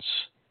delusions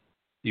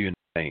you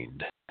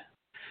entertained.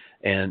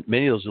 And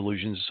many of those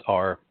delusions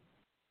are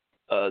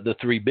the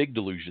three big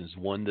delusions.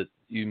 One, that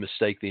you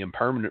mistake the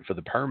impermanent for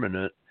the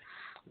permanent,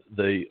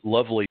 the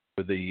lovely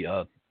for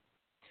the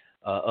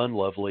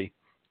unlovely,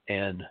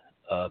 and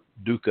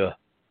dukkha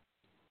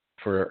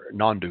for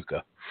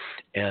non-dukkha.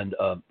 And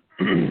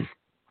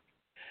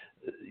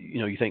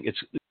you think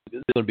it's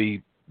going to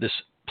be this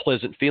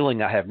pleasant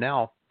feeling I have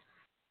now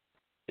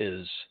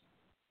is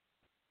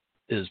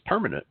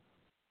permanent,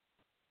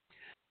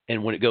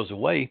 and when it goes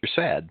away, you're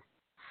sad.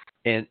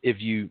 And if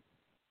you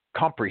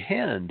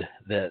comprehend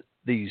that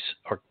these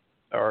are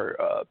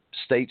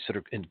states that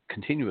are in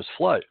continuous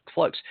flux,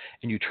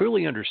 and you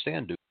truly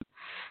understand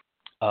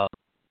dukkha,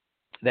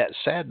 that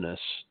sadness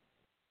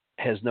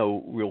has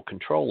no real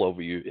control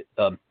over you.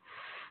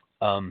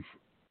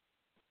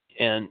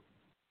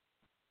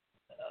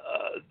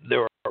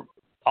 There are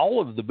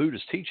all of the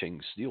Buddhist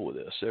teachings deal with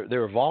this.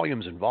 There are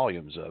volumes and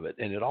volumes of it,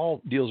 and it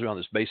all deals around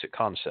this basic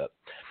concept.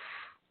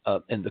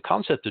 And the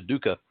concept of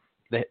dukkha,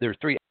 there are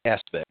three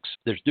aspects.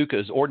 There's dukkha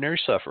as ordinary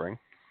suffering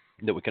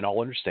that we can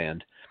all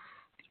understand,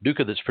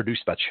 dukkha that's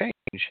produced by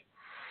change,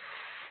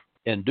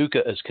 and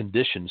dukkha as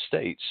conditioned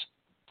states.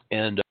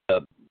 And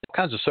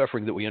kinds of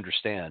suffering that we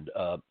understand: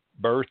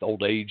 birth,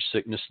 old age,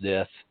 sickness,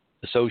 death,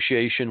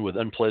 association with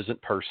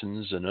unpleasant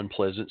persons and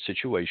unpleasant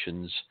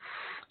situations,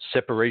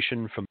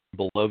 separation from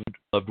beloved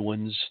loved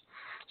ones,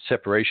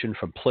 separation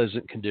from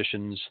pleasant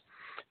conditions,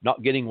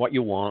 not getting what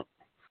you want,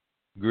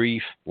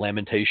 grief,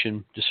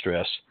 lamentation,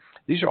 distress.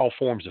 These are all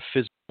forms of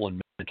physical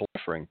and mental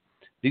suffering.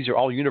 These are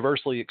all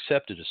universally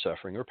accepted as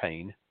suffering or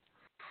pain,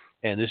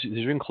 and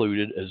these are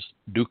included as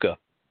dukkha,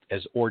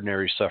 as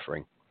ordinary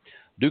suffering.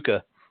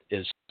 Dukkha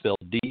is spelled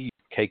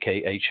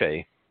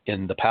D-K-K-H-A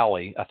in the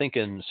Pali. I think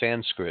in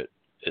Sanskrit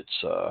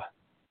it's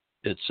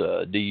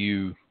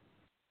D-U-K-K-A,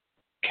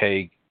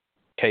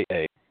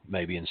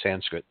 maybe in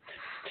Sanskrit.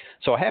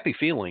 So a happy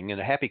feeling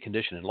and a happy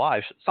condition in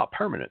life, it's not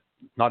permanent,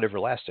 not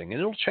everlasting, and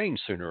it'll change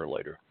sooner or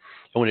later.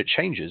 And when it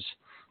changes,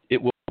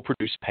 it will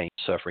produce pain,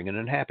 suffering, and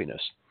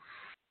unhappiness.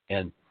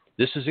 And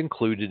This is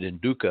included in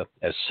dukkha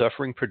as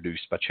suffering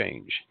produced by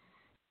change.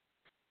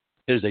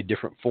 It is a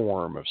different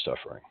form of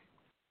suffering.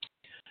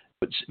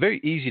 But it's very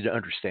easy to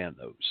understand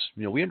those.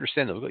 We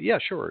understand those. We go, yeah,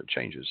 sure, it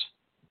changes.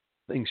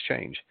 Things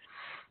change.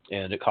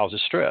 And it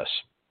causes stress.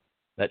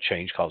 That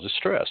change causes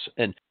stress.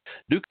 And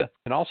dukkha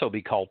can also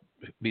be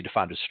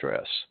defined as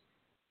stress.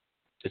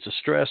 It's a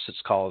stress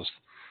that's caused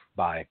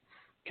by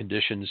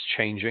conditions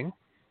changing,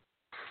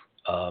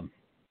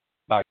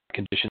 by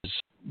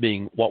conditions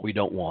being what we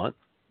don't want.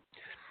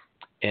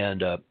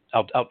 And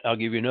I'll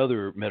give you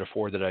another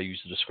metaphor that I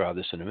use to describe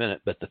this in a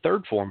minute. But the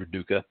third form of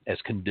dukkha,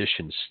 as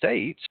conditioned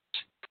states,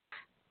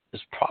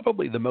 is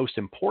probably the most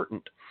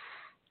important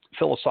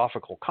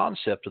philosophical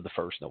concept of the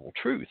First Noble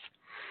Truth.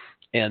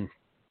 And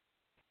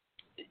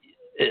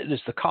it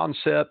is the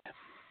concept,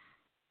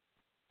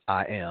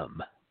 I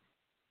am,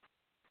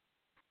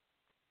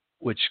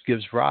 which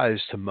gives rise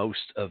to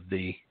most of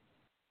the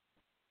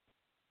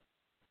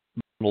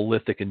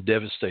monolithic and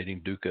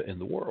devastating dukkha in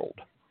the world.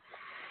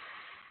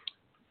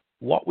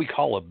 What we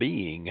call a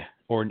being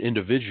or an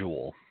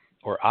individual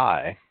or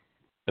I,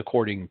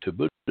 according to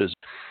Buddhism,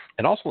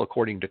 and also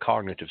according to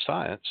cognitive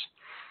science,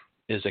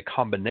 is a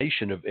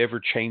combination of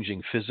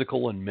ever-changing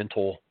physical and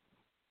mental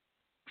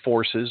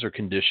forces or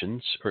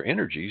conditions or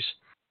energies,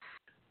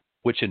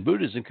 which in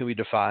Buddhism can be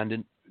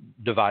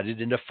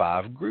divided into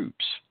 5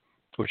 groups,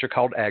 which are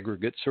called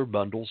aggregates or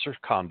bundles or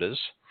khandhas.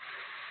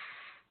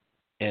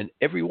 And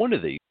every one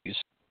of these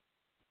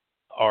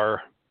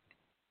are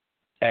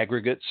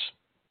aggregates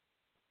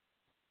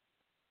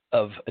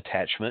of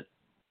attachment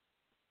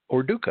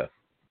or dukkha.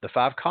 The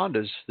 5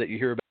 khandhas that you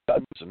hear about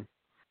in Buddhism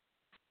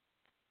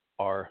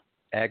are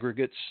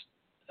aggregates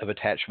of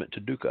attachment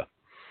to dukkha.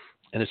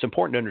 And it's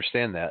important to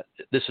understand that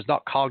this is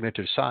not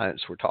cognitive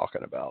science we're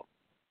talking about.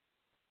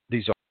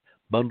 These are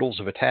bundles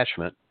of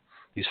attachment.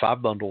 These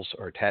 5 bundles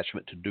are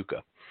attachment to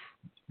dukkha.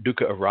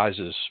 Dukkha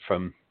arises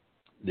from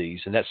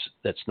these, and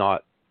that's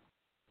not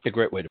a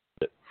great way to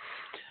put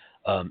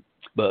it.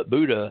 But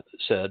Buddha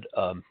said,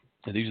 and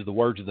these are the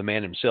words of the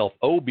man himself,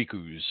 O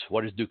bhikkhus,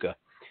 what is dukkha?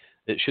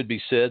 It should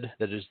be said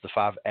that it is the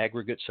 5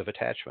 aggregates of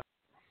attachment.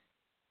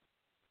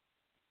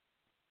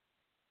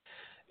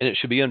 And it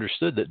should be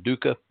understood that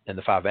dukkha and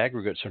the 5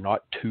 aggregates are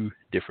not 2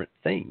 different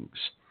things.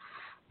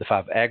 The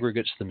 5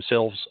 aggregates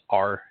themselves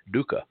are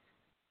dukkha.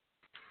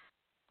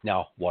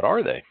 Now, what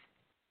are they?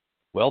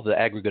 Well, the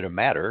aggregate of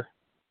matter,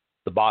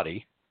 the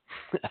body,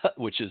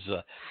 which is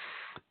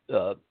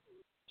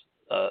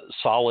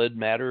solid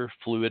matter,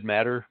 fluid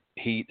matter,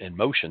 heat, and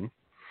motion,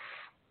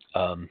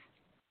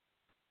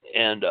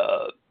 and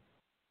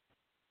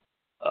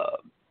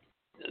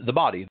the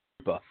body,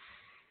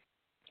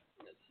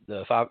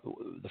 the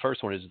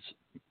first one is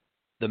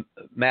the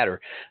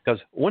matter.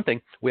 Because one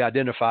thing, we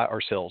identify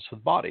ourselves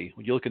with body.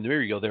 When you look in the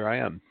mirror, you go, there I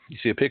am. You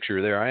see a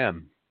picture, there I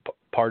am.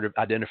 Part of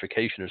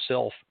identification of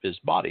self is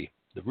body,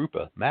 the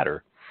rupa,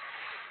 matter.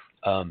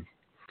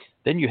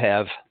 Then you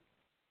have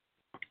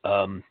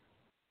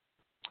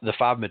the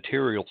 5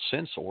 material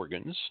sense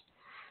organs,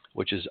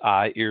 which is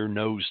eye, ear,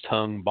 nose,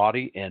 tongue,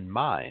 body, and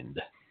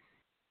mind.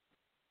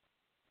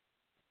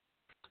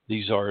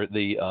 These are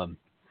the,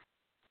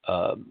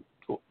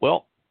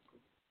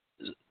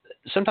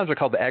 sometimes they're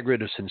called the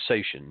aggregate of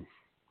sensation.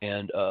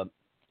 And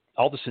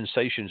all the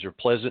sensations are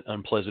pleasant,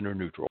 unpleasant, or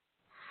neutral.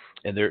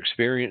 And they're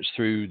experienced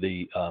through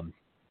the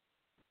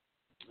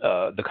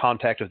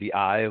contact of the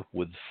eye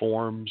with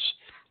forms,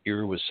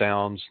 ear with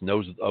sounds,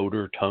 nose with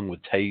odor, tongue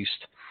with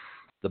taste,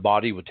 the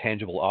body with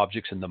tangible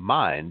objects, and the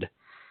mind,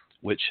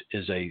 which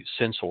is a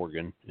sense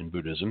organ in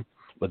Buddhism,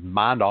 with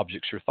mind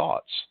objects or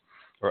thoughts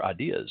or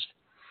ideas.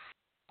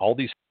 All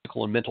these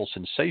physical and mental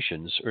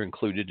sensations are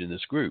included in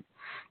this group.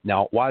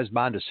 Now, why is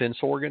mind a sense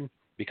organ?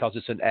 Because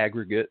it's an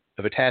aggregate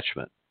of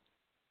attachment.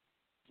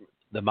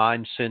 The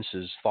mind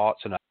senses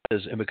thoughts and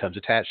ideas and becomes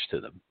attached to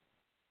them.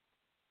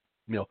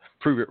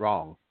 Prove it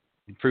wrong.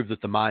 Prove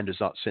that the mind does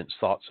not sense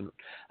thoughts and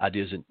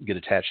ideas and get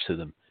attached to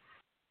them.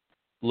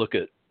 Look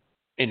at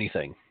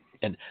anything.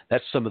 And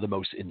that's some of the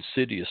most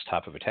insidious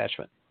type of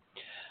attachment.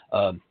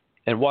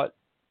 And what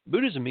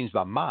Buddhism means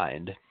by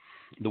mind,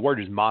 the word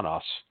is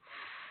manas.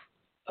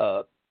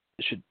 It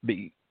should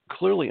be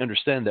clearly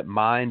understand that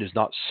mind is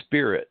not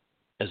spirit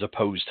as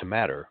opposed to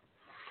matter.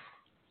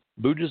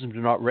 Buddhism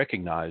does not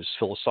recognize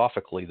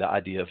philosophically the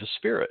idea of a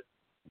spirit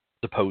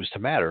as opposed to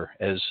matter,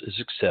 as is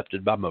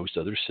accepted by most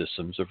other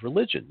systems of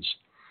religions.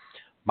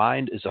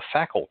 Mind is a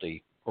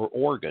faculty or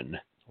organ,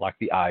 like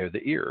the eye or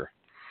the ear,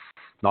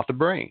 not the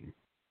brain.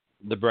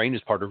 The brain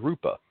is part of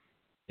rupa.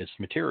 It's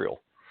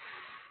material.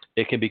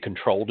 It can be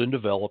controlled and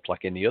developed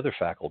like any other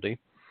faculty,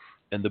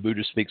 and the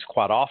Buddha speaks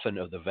quite often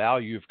of the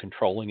value of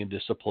controlling and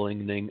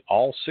disciplining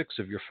all 6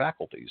 of your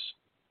faculties.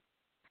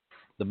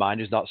 The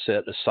mind is not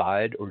set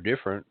aside or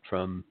different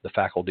from the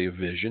faculty of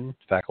vision,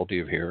 faculty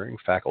of hearing,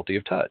 faculty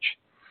of touch.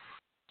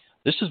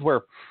 This is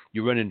where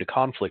you run into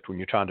conflict when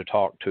you're trying to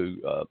talk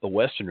to a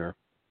Westerner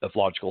of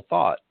logical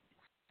thought,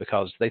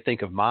 because they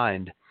think of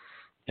mind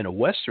in a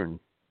Western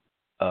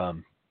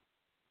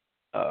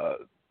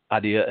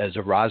idea as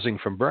arising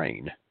from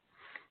brain.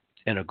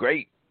 and a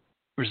great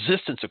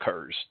resistance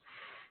occurs.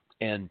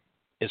 And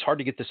it's hard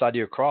to get this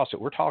idea across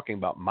that we're talking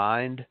about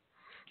mind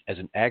as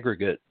an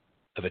aggregate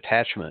of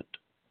attachment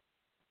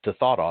to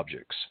thought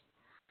objects.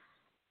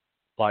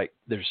 Like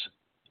there's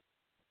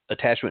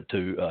attachment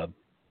to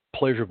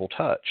pleasurable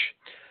touch,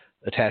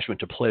 attachment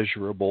to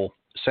pleasurable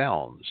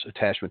sounds,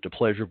 attachment to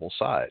pleasurable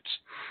sights.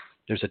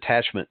 There's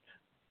attachment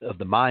of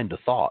the mind to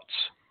thoughts,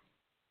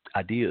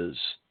 ideas,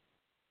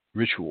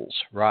 rituals,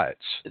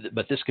 rites.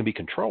 But this can be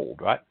controlled,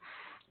 right?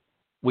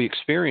 We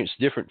experience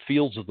different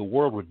fields of the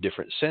world with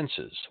different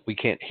senses. We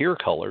can't hear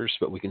colors,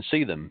 but we can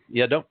see them.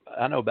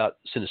 I know about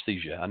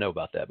synesthesia. I know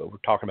about that, but we're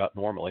talking about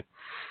normally.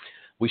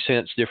 We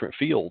sense different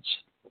fields.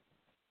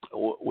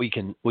 We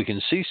can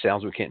see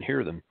sounds, we can't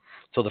hear them.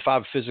 So the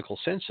five physical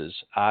senses,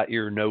 eye,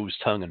 ear, nose,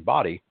 tongue, and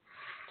body,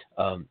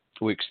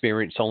 we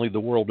experience only the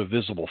world of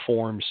visible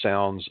forms,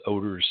 sounds,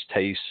 odors,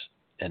 tastes,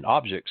 and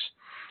objects.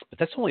 But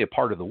that's only a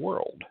part of the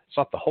world. It's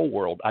not the whole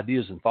world.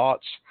 Ideas and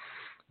thoughts,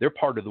 they're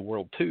part of the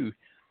world too,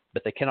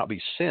 but they cannot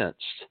be sensed.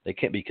 They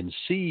can't be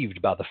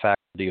conceived by the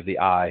faculty of the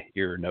eye,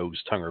 ear,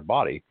 nose, tongue, or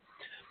body,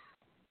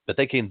 but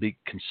they can be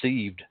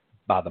conceived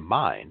by the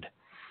mind.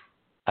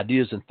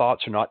 Ideas and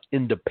thoughts are not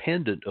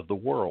independent of the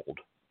world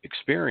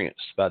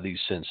experienced by these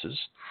senses.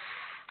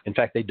 In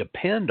fact, they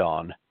depend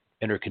on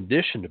and are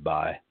conditioned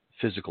by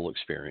physical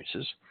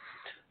experiences.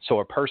 So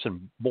a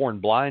person born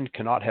blind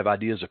cannot have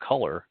ideas of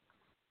color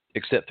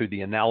except through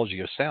the analogy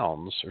of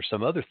sounds or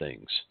some other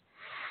things.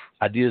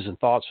 Ideas and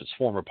thoughts which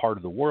form a part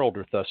of the world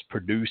are thus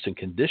produced and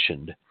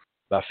conditioned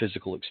by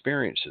physical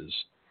experiences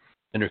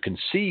and are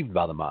conceived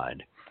by the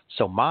mind.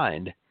 So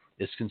mind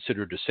is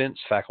considered a sense,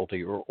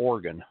 faculty, or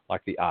organ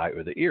like the eye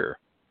or the ear.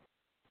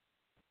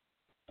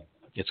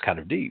 It's kind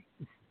of deep,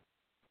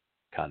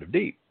 kind of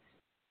deep,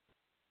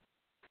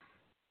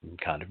 and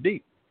kind of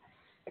deep.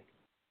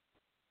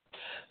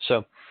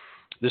 So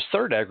this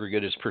third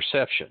aggregate is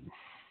perception.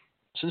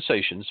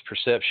 Sensations,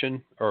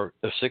 perception, are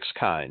of six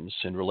kinds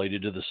and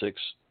related to the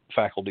six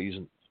faculties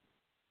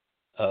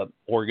and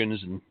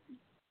organs and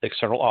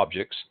external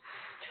objects.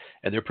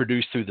 And they're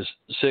produced through the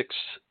six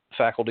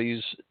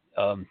faculties,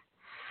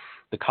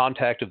 the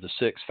contact of the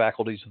six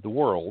faculties of the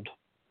world.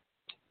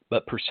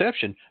 But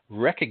perception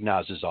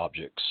recognizes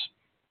objects.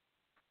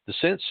 The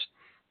sense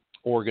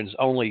organs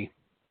only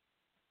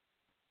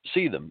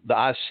see them. The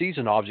eye sees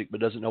an object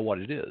but doesn't know what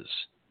it is.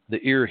 The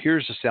ear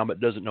hears the sound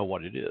but doesn't know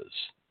what it is.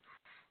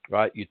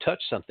 Right? You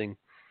touch something,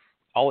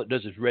 all it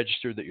does is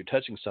register that you're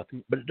touching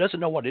something, but it doesn't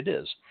know what it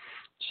is.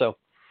 So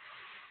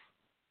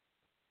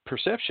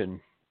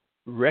perception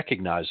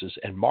recognizes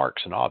and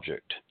marks an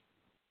object.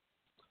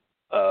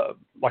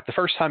 Like the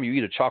first time you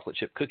eat a chocolate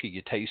chip cookie,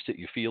 you taste it,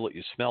 you feel it,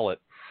 you smell it.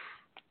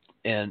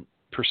 And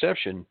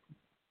perception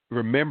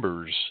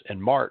remembers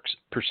and marks.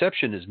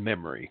 Perception is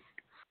memory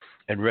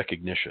and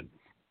recognition.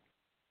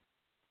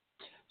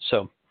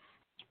 So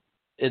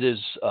it is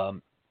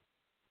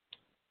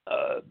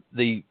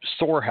the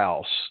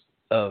storehouse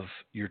of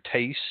your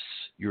tastes,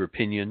 your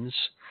opinions,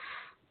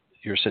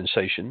 your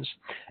sensations.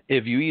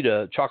 If you eat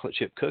a chocolate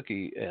chip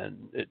cookie and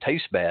it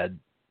tastes bad,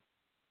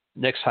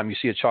 next time you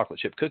see a chocolate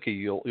chip cookie,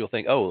 you'll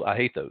think, oh, I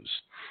hate those.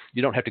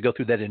 You don't have to go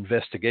through that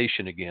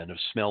investigation again of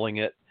smelling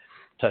it,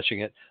 touching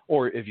it.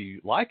 Or if you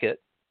like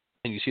it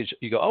and you see it,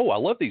 you go, oh, I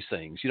love these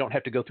things. You don't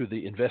have to go through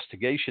the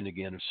investigation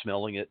again of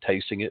smelling it,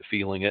 tasting it,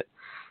 feeling it,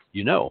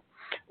 you know.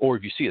 Or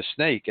if you see a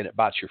snake and it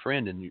bites your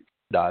friend and you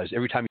dies,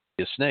 every time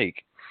you see a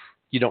snake,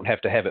 you don't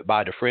have to have it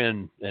bite a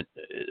friend and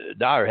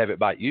die or have it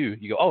bite you.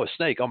 You go, oh, a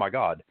snake, oh my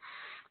God.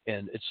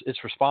 And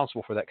it's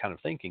responsible for that kind of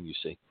thinking, you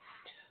see.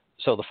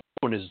 So the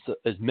fourth one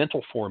is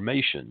mental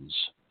formations,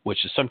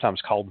 which is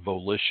sometimes called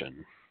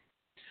volition.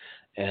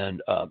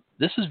 And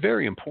this is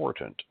very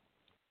important.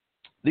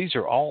 These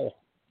are all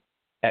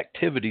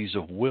activities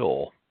of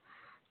will,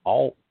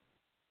 all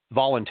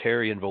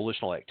voluntary and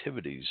volitional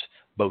activities,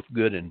 both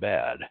good and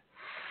bad.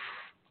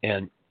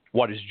 And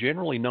what is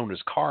generally known as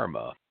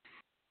karma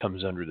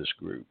comes under this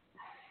group.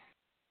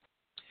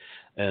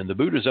 And the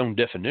Buddha's own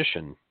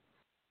definition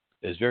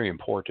is very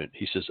important.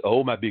 He says,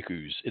 "Oh, my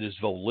bhikkhus, it is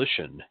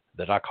volition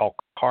that I call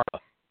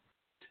karma.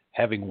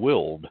 Having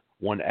willed,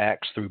 one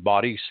acts through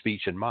body,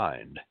 speech, and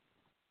mind.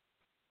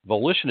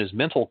 Volition is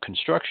mental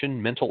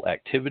construction, mental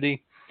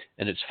activity,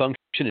 and its function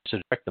is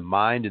to direct the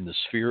mind in the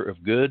sphere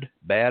of good,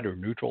 bad, or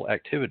neutral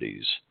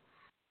activities.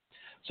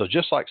 So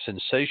just like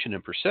sensation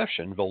and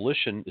perception,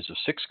 volition is of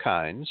six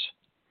kinds.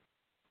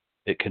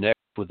 It connects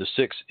with the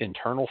six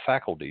internal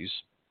faculties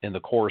and the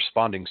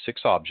corresponding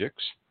six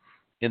objects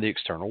in the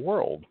external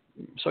world.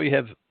 So you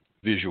have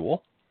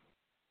visual,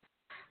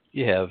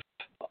 you have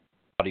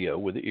audio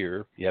with the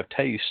ear, you have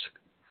taste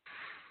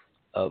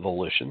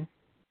volition,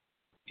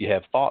 you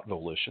have thought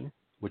volition,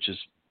 which is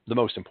the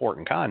most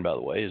important kind, by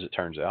the way, as it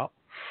turns out,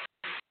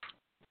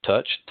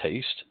 touch,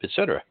 taste,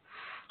 etc.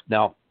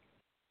 Now,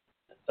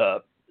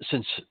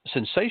 since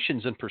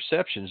sensations and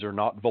perceptions are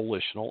not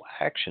volitional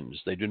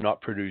actions, they do not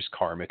produce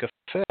karmic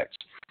effects.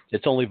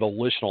 It's only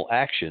volitional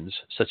actions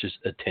such as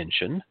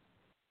attention,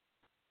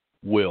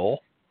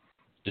 will,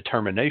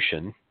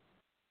 determination,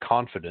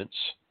 confidence,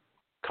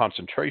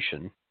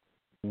 concentration,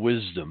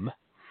 wisdom,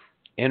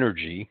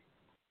 energy,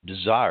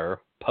 desire,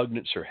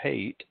 pugnance or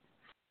hate,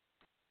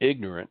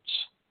 ignorance,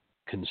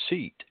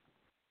 conceit,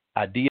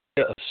 idea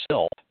of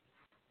self,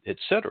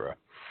 etc.,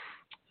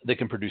 that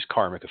can produce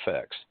karmic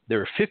effects.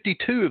 There are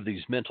 52 of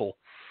these mental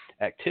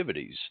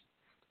activities,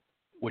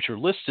 which are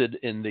listed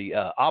in the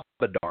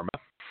Abhidharma,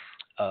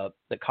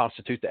 that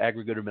constitute the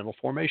aggregate of mental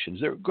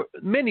formations. There are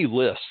many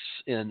lists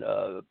in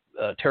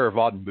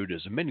Theravadan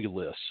Buddhism, many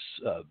lists.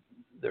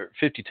 There are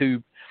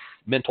 52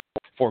 mental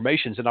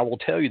formations, and I will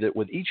tell you that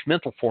with each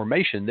mental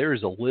formation, there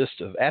is a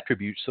list of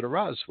attributes that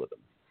arise with them.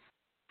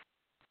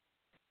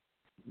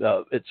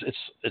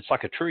 It's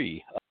like a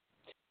tree.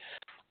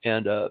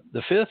 And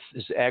the fifth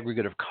is the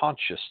aggregate of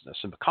consciousness.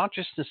 And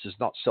consciousness is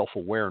not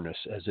self-awareness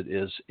as it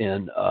is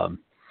in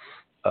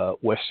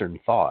Western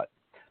thought.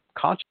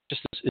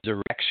 Consciousness is a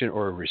reaction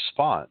or a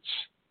response,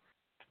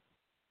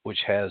 which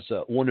has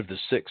one of the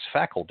six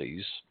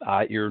faculties,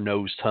 eye, ear,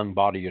 nose, tongue,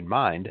 body, and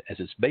mind, as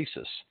its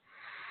basis.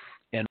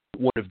 And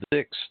one of the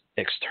six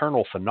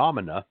external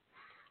phenomena,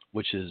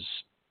 which is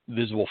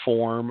visible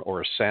form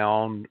or a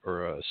sound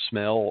or a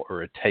smell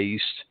or a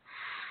taste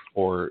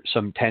or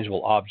some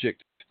tangible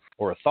object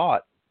or a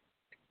thought,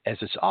 as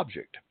its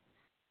object.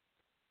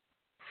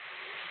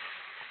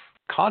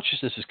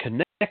 Consciousness is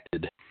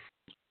connected to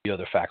the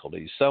other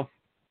faculties. So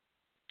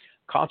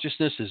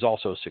consciousness is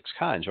also six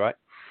kinds, right?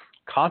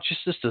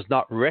 Consciousness does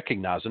not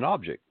recognize an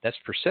object. That's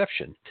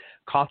perception.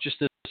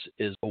 Consciousness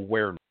is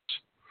awareness.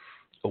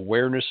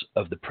 Awareness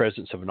of the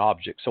presence of an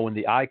object. So when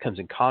the eye comes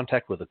in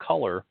contact with a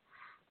color,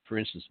 for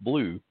instance,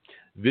 blue,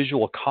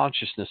 visual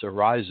consciousness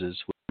arises,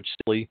 which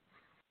simply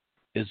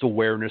is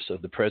awareness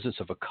of the presence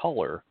of a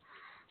color,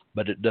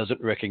 but it doesn't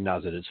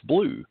recognize that it's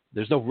blue.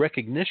 There's no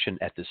recognition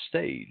at this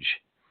stage.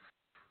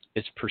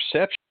 It's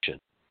perception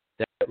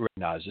that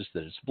recognizes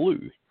that it's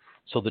blue.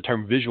 So the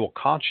term visual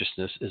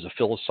consciousness is a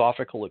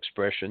philosophical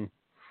expression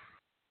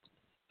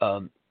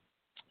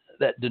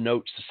that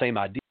denotes the same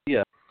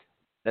idea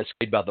that's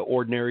made by the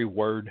ordinary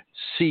word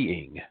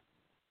seeing.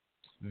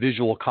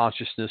 Visual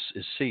consciousness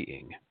is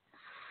seeing.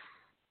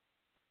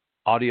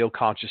 Audio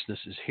consciousness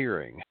is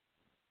hearing.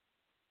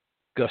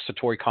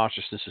 Gustatory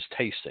consciousness is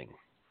tasting.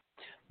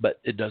 But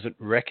it doesn't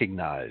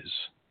recognize.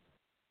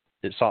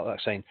 It's not like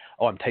saying,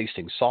 oh, I'm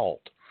tasting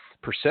salt.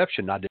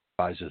 Perception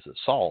identifies as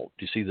salt.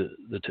 Do you see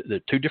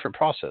the two different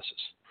processes?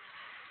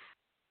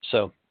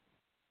 So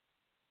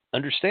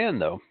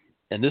understand, though,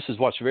 and this is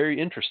what's very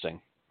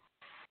interesting.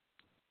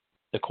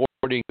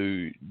 According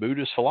to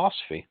Buddhist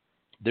philosophy,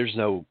 there's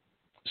no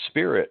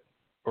spirit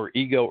or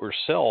ego or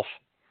self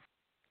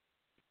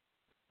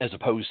as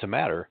opposed to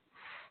matter.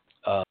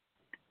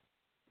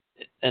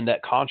 And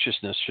that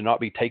consciousness should not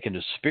be taken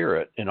as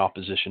spirit in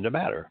opposition to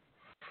matter.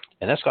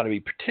 And that's got to be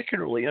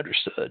particularly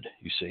understood,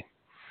 you see.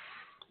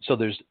 So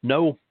there's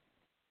no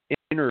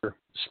inner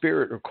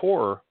spirit or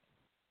core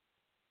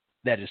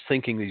that is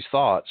thinking these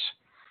thoughts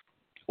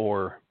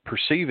or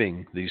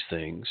perceiving these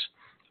things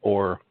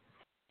or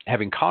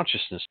having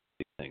consciousness of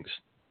these things.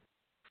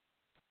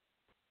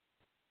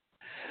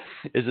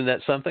 Isn't that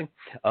something?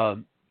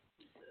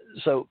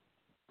 So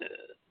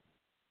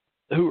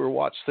who or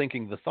what's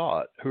thinking the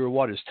thought? Who or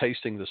what is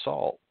tasting the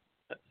salt?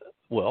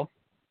 Well,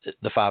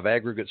 the five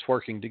aggregates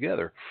working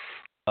together.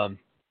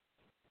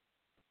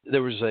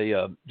 There was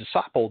a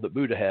disciple that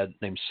Buddha had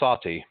named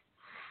Sati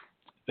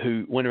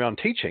who went around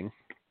teaching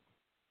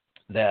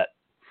that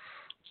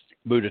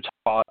Buddha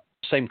taught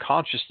the same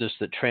consciousness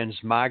that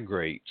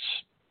transmigrates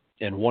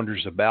and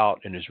wanders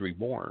about and is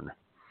reborn.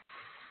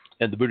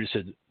 And the Buddha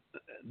said,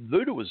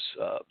 Buddha was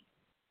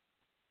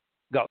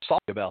got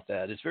salty about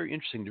that. It's very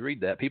interesting to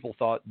read that. People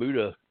thought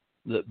Buddha,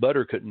 that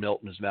butter couldn't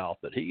melt in his mouth,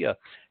 but he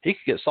could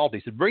get salty.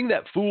 He said, bring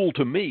that fool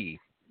to me.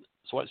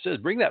 That's what it says,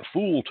 bring that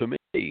fool to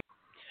me.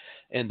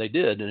 And they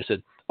did. And he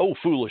said, oh,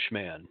 foolish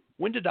man,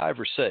 when did I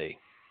ever say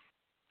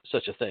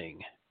such a thing?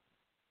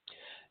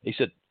 He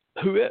said,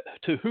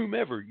 to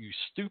whomever, you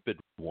stupid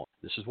one.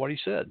 This is what he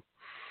said.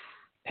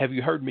 Have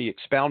you heard me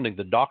expounding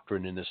the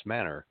doctrine in this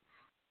manner?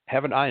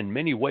 Haven't I in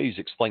many ways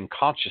explained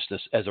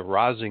consciousness as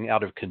arising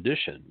out of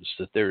conditions,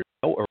 that there is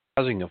no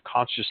arising of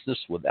consciousness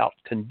without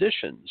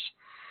conditions?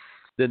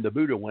 Then the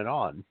Buddha went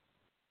on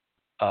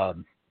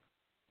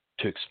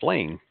to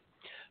explain,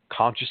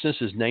 consciousness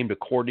is named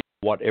according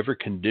to whatever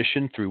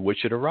condition through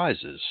which it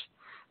arises.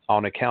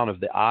 On account of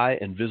the eye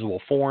and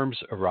visible forms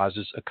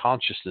arises a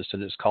consciousness,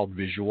 and it's called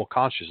visual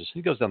consciousness.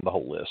 He goes down the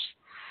whole list.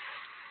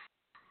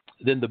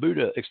 Then the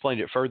Buddha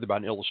explained it further by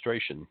an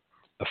illustration.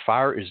 A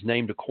fire is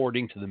named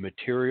according to the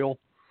material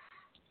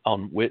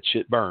on which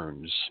it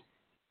burns.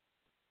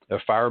 A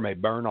fire may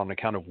burn on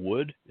account of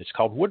wood. It's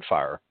called wood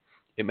fire.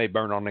 It may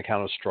burn on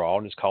account of straw,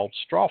 and it's called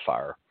straw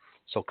fire.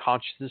 So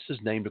consciousness is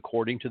named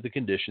according to the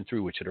condition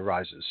through which it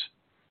arises.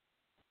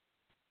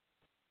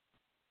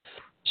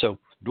 So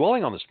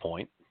dwelling on this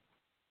point,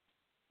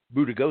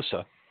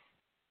 Buddhaghosa,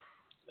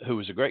 who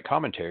was a great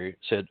commentary,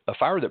 said, a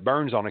fire that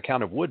burns on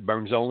account of wood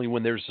burns only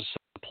when there's a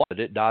supply.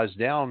 It dies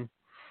down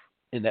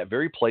in that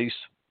very place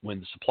when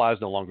the supply is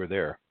no longer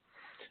there.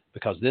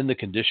 because then the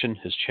condition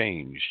has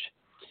changed.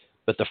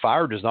 But the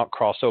fire does not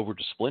cross over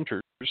to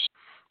splinters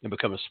and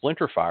become a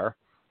splinter fire.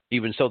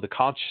 Even so, the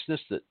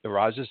consciousness that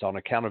arises on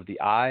account of the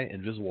eye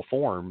and visible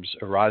forms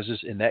arises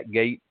in that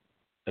gate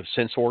of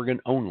sense organ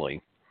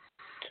only.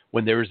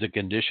 When there is the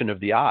condition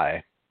of the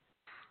eye,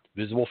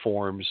 visible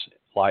forms,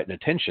 light, and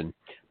attention,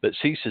 but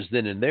ceases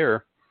then and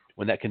there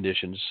when that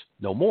condition's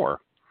no more.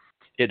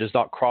 It does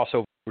not cross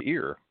over the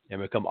ear and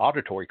become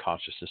auditory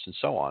consciousness and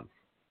so on.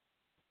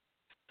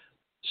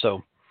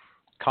 So,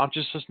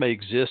 consciousness may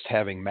exist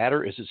having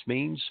matter as its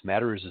means,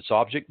 matter as its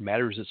object,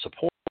 matter as its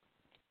support.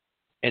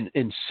 And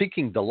in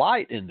seeking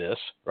delight in this,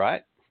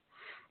 right,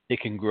 it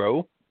can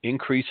grow,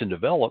 increase, and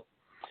develop,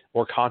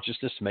 or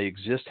consciousness may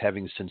exist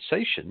having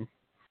sensation,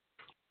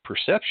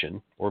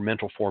 perception, or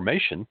mental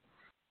formation.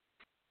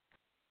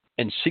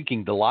 And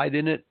seeking delight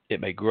in it,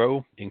 it may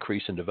grow,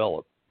 increase, and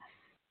develop.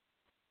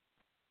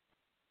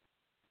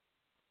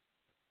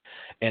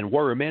 And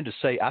were a man to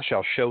say, I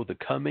shall show the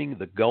coming,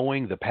 the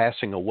going, the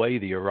passing away,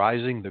 the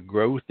arising, the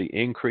growth, the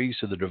increase,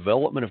 or the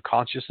development of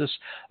consciousness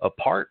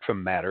apart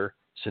from matter,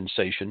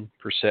 sensation,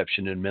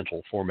 perception, and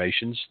mental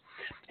formations,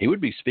 he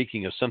would be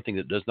speaking of something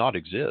that does not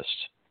exist.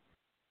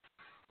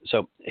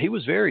 So he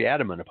was very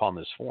adamant upon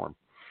this form.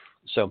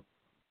 So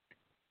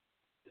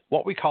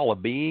what we call a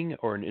being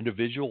or an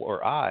individual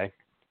or I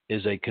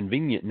is a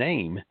convenient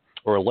name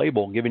or a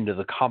label given to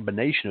the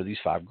combination of these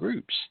five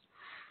groups.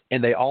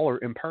 And they all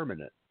are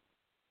impermanent.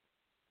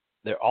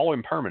 They're all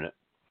impermanent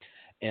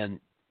and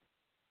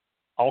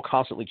all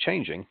constantly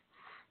changing.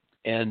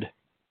 And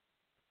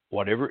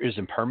whatever is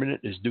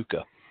impermanent is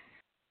dukkha.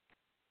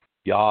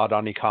 Yad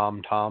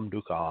anikam tam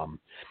dukkam.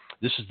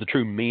 This is the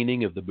true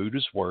meaning of the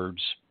Buddha's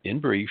words. In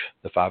brief,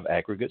 the five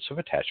aggregates of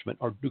attachment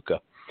are dukkha.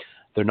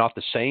 They're not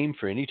the same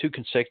for any two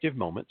consecutive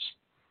moments.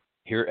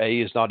 Here A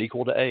is not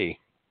equal to A.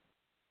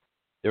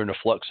 They're in a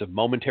flux of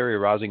momentary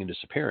arising and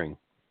disappearing.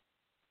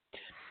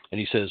 And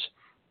he says,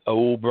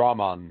 O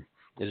Brahman,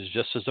 it is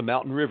just as a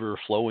mountain river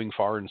flowing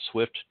far and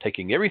swift,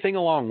 taking everything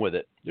along with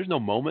it. There's no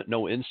moment,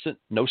 no instant,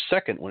 no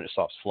second when it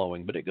stops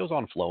flowing, but it goes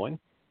on flowing.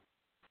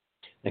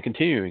 And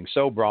continuing,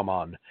 so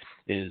Brahman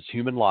is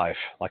human life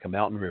like a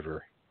mountain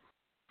river.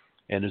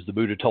 And as the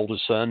Buddha told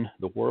his son,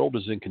 the world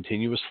is in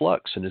continuous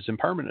flux and is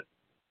impermanent.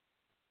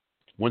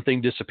 One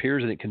thing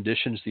disappears and it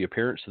conditions the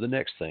appearance of the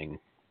next thing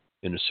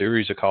in a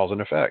series of cause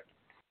and effect.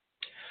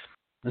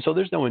 And so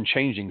there's no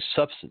unchanging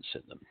substance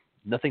in them,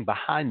 nothing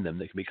behind them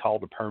that can be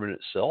called a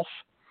permanent self,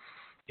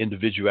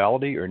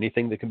 individuality, or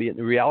anything that can be in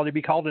reality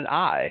be called an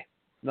I,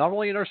 not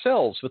only in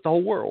ourselves, but the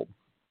whole world.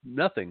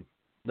 Nothing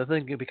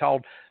can be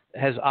called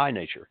has I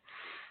nature.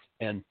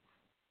 And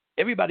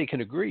everybody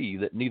can agree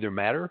that neither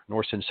matter,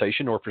 nor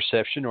sensation, nor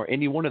perception, or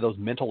any one of those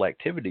mental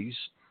activities,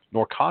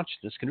 nor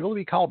consciousness can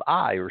really be called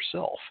I or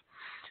self.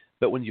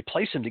 But when you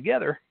place them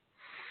together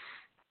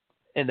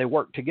and they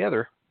work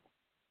together,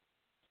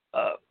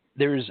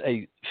 there is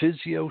a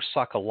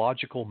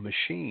physio-psychological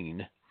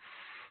machine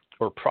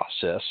or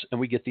process, and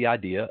we get the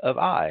idea of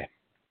I.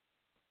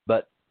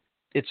 But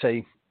it's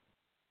a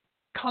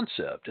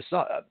concept. It's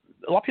not.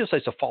 A lot of people say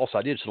it's a false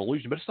idea. It's an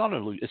illusion, but it's not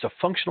an illusion. It's a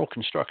functional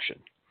construction,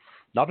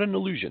 not an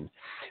illusion.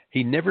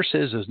 He never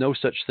says there's no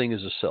such thing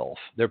as a self.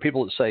 There are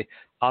people that say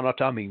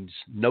anatta means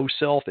no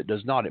self. It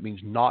does not. It means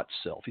not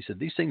self. He said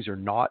these things are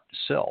not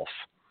self.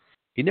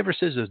 He never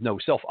says there's no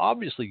self.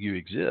 Obviously you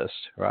exist,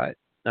 right?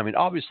 I mean,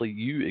 obviously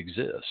you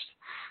exist.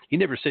 He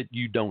never said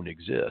you don't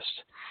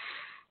exist.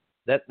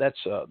 That's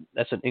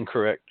an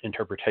incorrect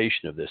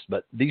interpretation of this.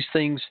 But these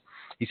things,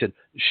 he said,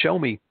 show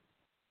me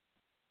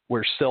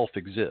where self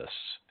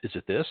exists. Is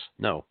it this?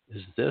 No.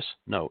 Is it this?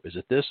 No. Is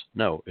it this?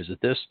 No. Is it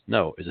this?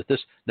 No. Is it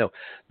this? No.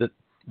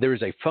 There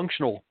is a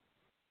functional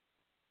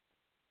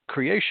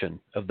creation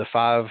of the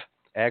five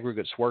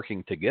aggregates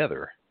working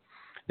together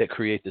that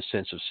create the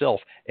sense of self,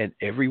 and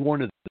every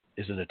one of them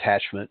is an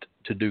attachment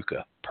to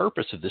dukkha.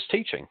 Purpose of this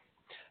teaching.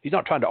 He's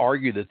not trying to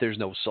argue that there's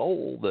no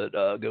soul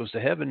that goes to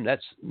heaven.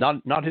 That's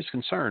not his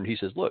concern. He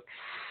says, look,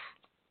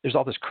 there's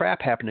all this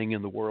crap happening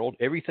in the world,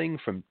 everything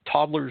from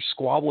toddlers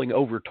squabbling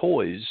over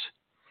toys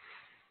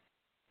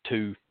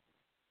to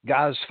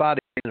guys fighting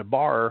in a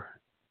bar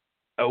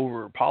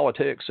over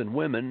politics and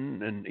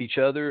women and each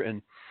other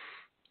and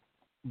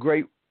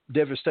great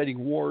devastating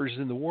wars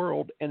in the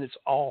world. And it's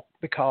all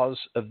because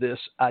of this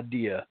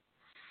idea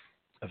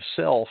of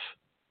self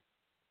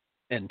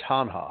and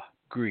tanha,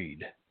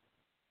 greed.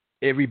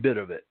 Every bit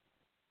of it.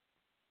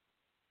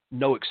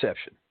 No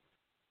exception.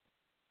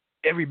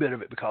 Every bit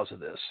of it because of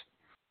this.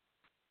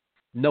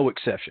 No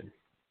exception.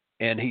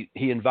 And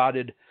he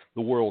invited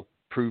the world,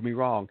 prove me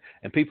wrong.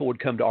 And people would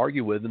come to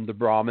argue with him, the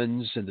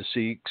Brahmins and the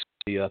Sikhs,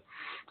 the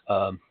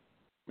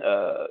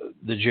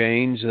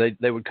Jains.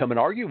 They would come and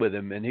argue with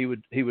him, and he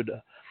would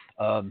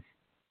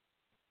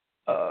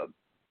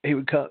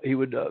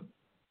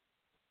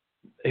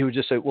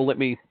just say, well, let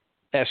me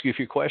ask you a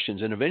few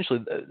questions. And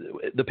eventually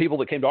the people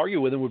that came to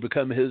argue with him would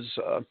become his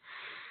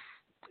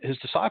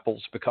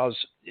disciples because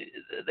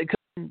they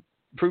couldn't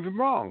prove him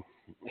wrong.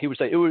 He would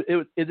say,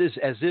 it is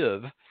as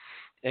if,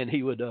 and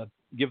he would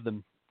give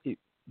them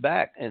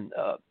back, and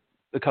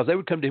because they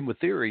would come to him with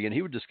theory, and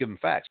he would just give them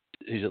facts.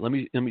 He said, "Let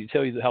me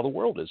tell you how the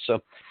world is."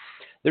 So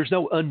there's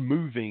no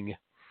unmoving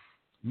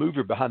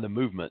mover behind the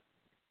movement.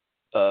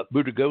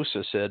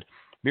 Buddhaghosa said,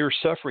 "Mere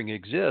suffering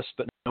exists,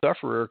 but no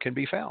sufferer can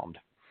be found.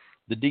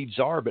 The deeds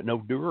are, but no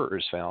doer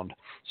is found."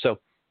 So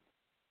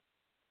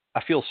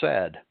I feel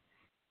sad.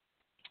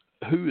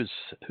 Who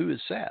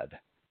is sad?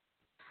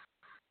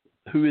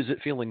 Who is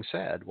it feeling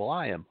sad? Well,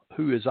 I am.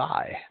 Who is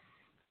I?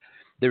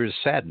 There is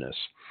sadness.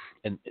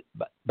 And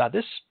by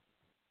this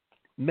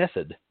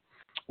method,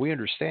 we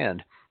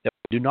understand that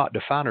we do not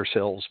define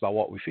ourselves by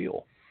what we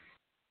feel.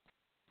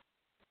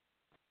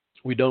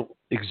 We don't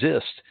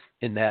exist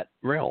in that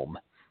realm.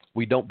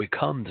 We don't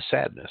become the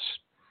sadness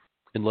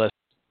unless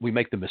we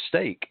make the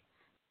mistake,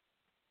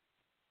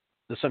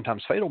 the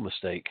sometimes fatal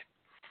mistake,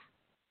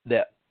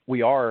 that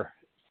we are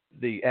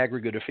the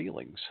aggregate of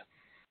feelings.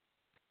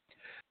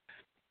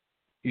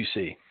 You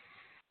see.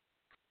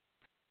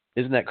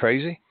 Isn't that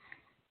crazy?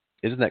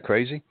 Isn't that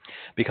crazy?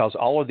 Because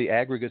all of the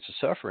aggregates of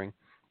suffering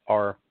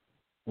are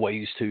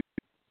ways to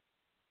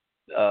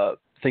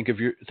think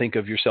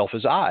of yourself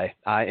as I.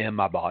 I am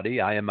my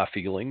body. I am my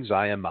feelings.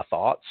 I am my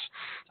thoughts.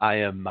 I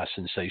am my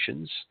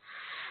sensations.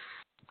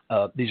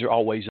 These are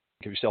all ways to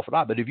think of yourself as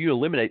I. But if you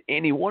eliminate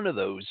any one of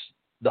those,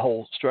 the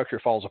whole structure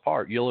falls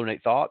apart. You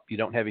eliminate thought, you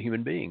don't have a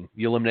human being.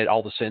 You eliminate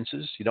all the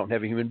senses, you don't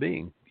have a human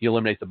being. You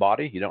eliminate the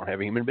body, you don't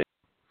have a human being.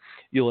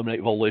 You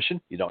eliminate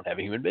volition, you don't have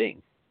a human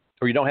being.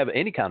 Or you don't have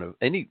any kind of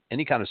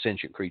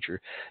sentient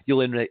creature. You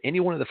eliminate any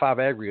one of the five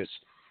aggregates,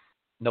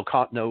 no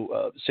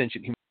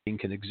sentient human being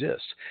can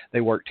exist.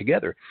 They work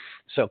together.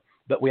 So,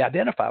 but we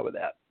identify with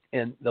that,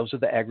 and those are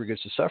the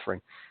aggregates of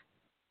suffering.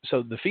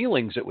 So the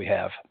feelings that we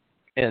have,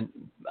 and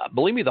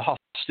believe me, the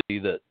hostility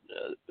that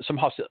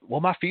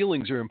well, my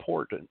feelings are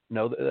important.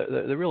 No,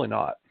 they're really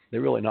not.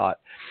 They're really not,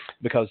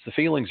 because the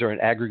feelings are an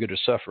aggregate of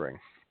suffering,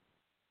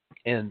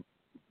 and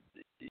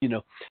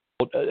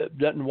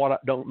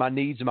don't my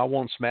needs and my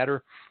wants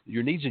matter?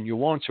 Your needs and your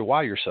wants are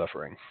why you're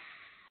suffering.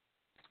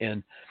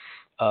 And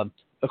of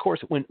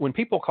course, when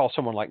people call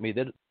someone like me,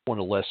 they don't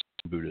want a lesson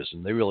in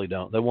Buddhism. They really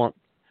don't. They want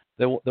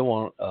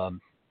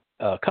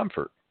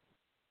comfort,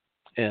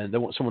 and they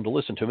want someone to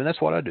listen to them. And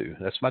that's what I do.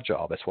 That's my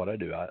job. That's what I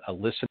do. I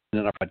listen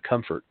and I provide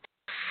comfort.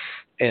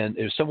 And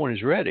if someone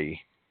is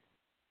ready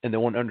and they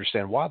want to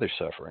understand why they're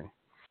suffering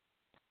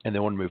and they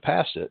want to move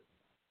past it,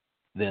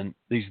 then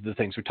these are the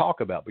things we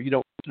talk about. But you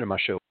don't listen to my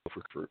show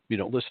you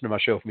don't listen to my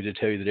show for me to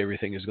tell you that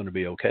everything is going to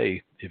be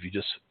okay if you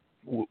just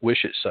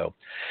wish it so.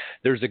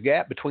 There's a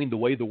gap between the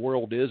way the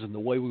world is and the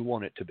way we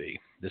want it to be.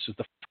 This is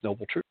the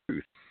noble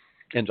truth.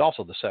 And it's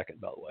also the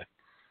second, by the way.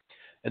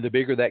 And the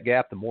bigger that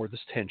gap, the more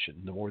this tension,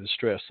 the more the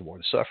stress, the more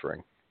the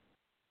suffering.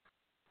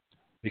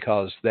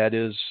 Because that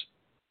is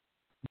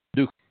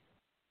dukkha.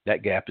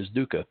 That gap is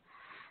dukkha.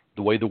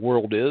 The way the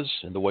world is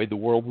and the way the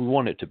world we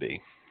want it to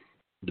be.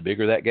 The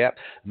bigger that gap.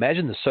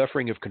 Imagine the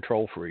suffering of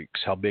control freaks,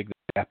 how big the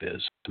gap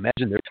is.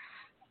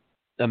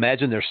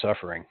 Imagine their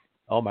suffering.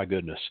 Oh, my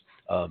goodness.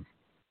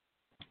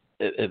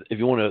 If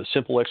you want a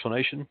simple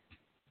explanation,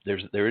 there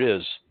it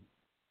is.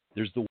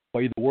 There's the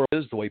way the world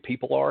is, the way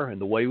people are, and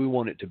the way we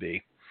want it to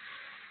be.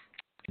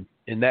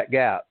 In that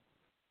gap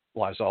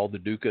lies all the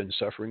dukkha and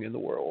suffering in the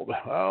world.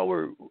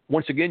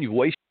 Once again, you've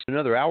wasted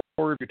another hour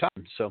of your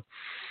time. So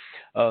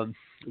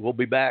we'll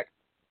be back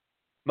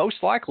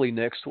most likely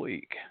next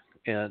week.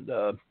 And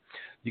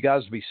you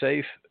guys be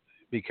safe,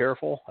 be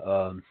careful.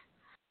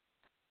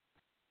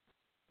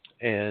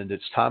 And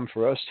it's time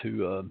for us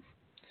to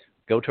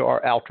go to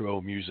our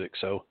outro music.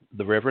 So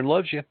the Reverend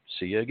loves you.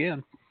 See you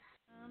again.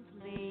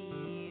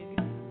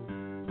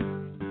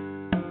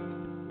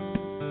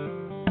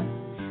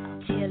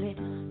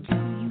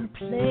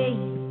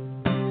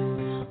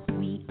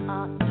 We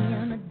are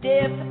in a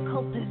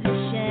difficult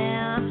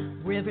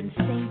position. Reverend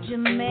Saint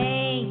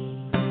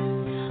Germain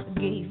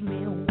gave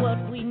me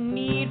what we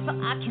need for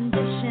our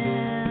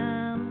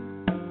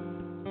condition.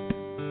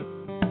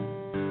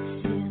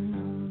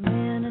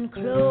 Cinnamon and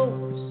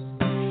cloves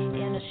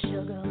in a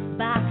sugar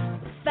box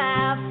with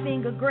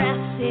 5-finger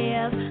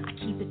grasses. I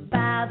keep it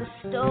by the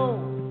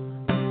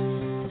stove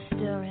for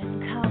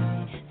stirring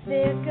coffee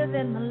thicker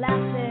than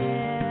molasses.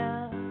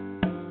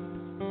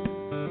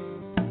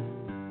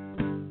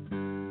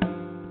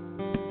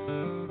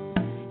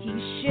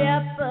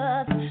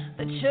 Shepherds,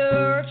 the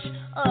Church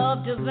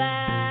of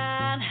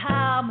Divine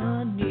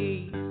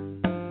Harmony,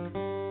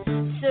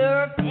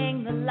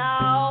 serving the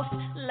lost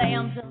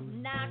lands of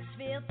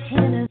Knoxville,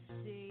 Tennessee.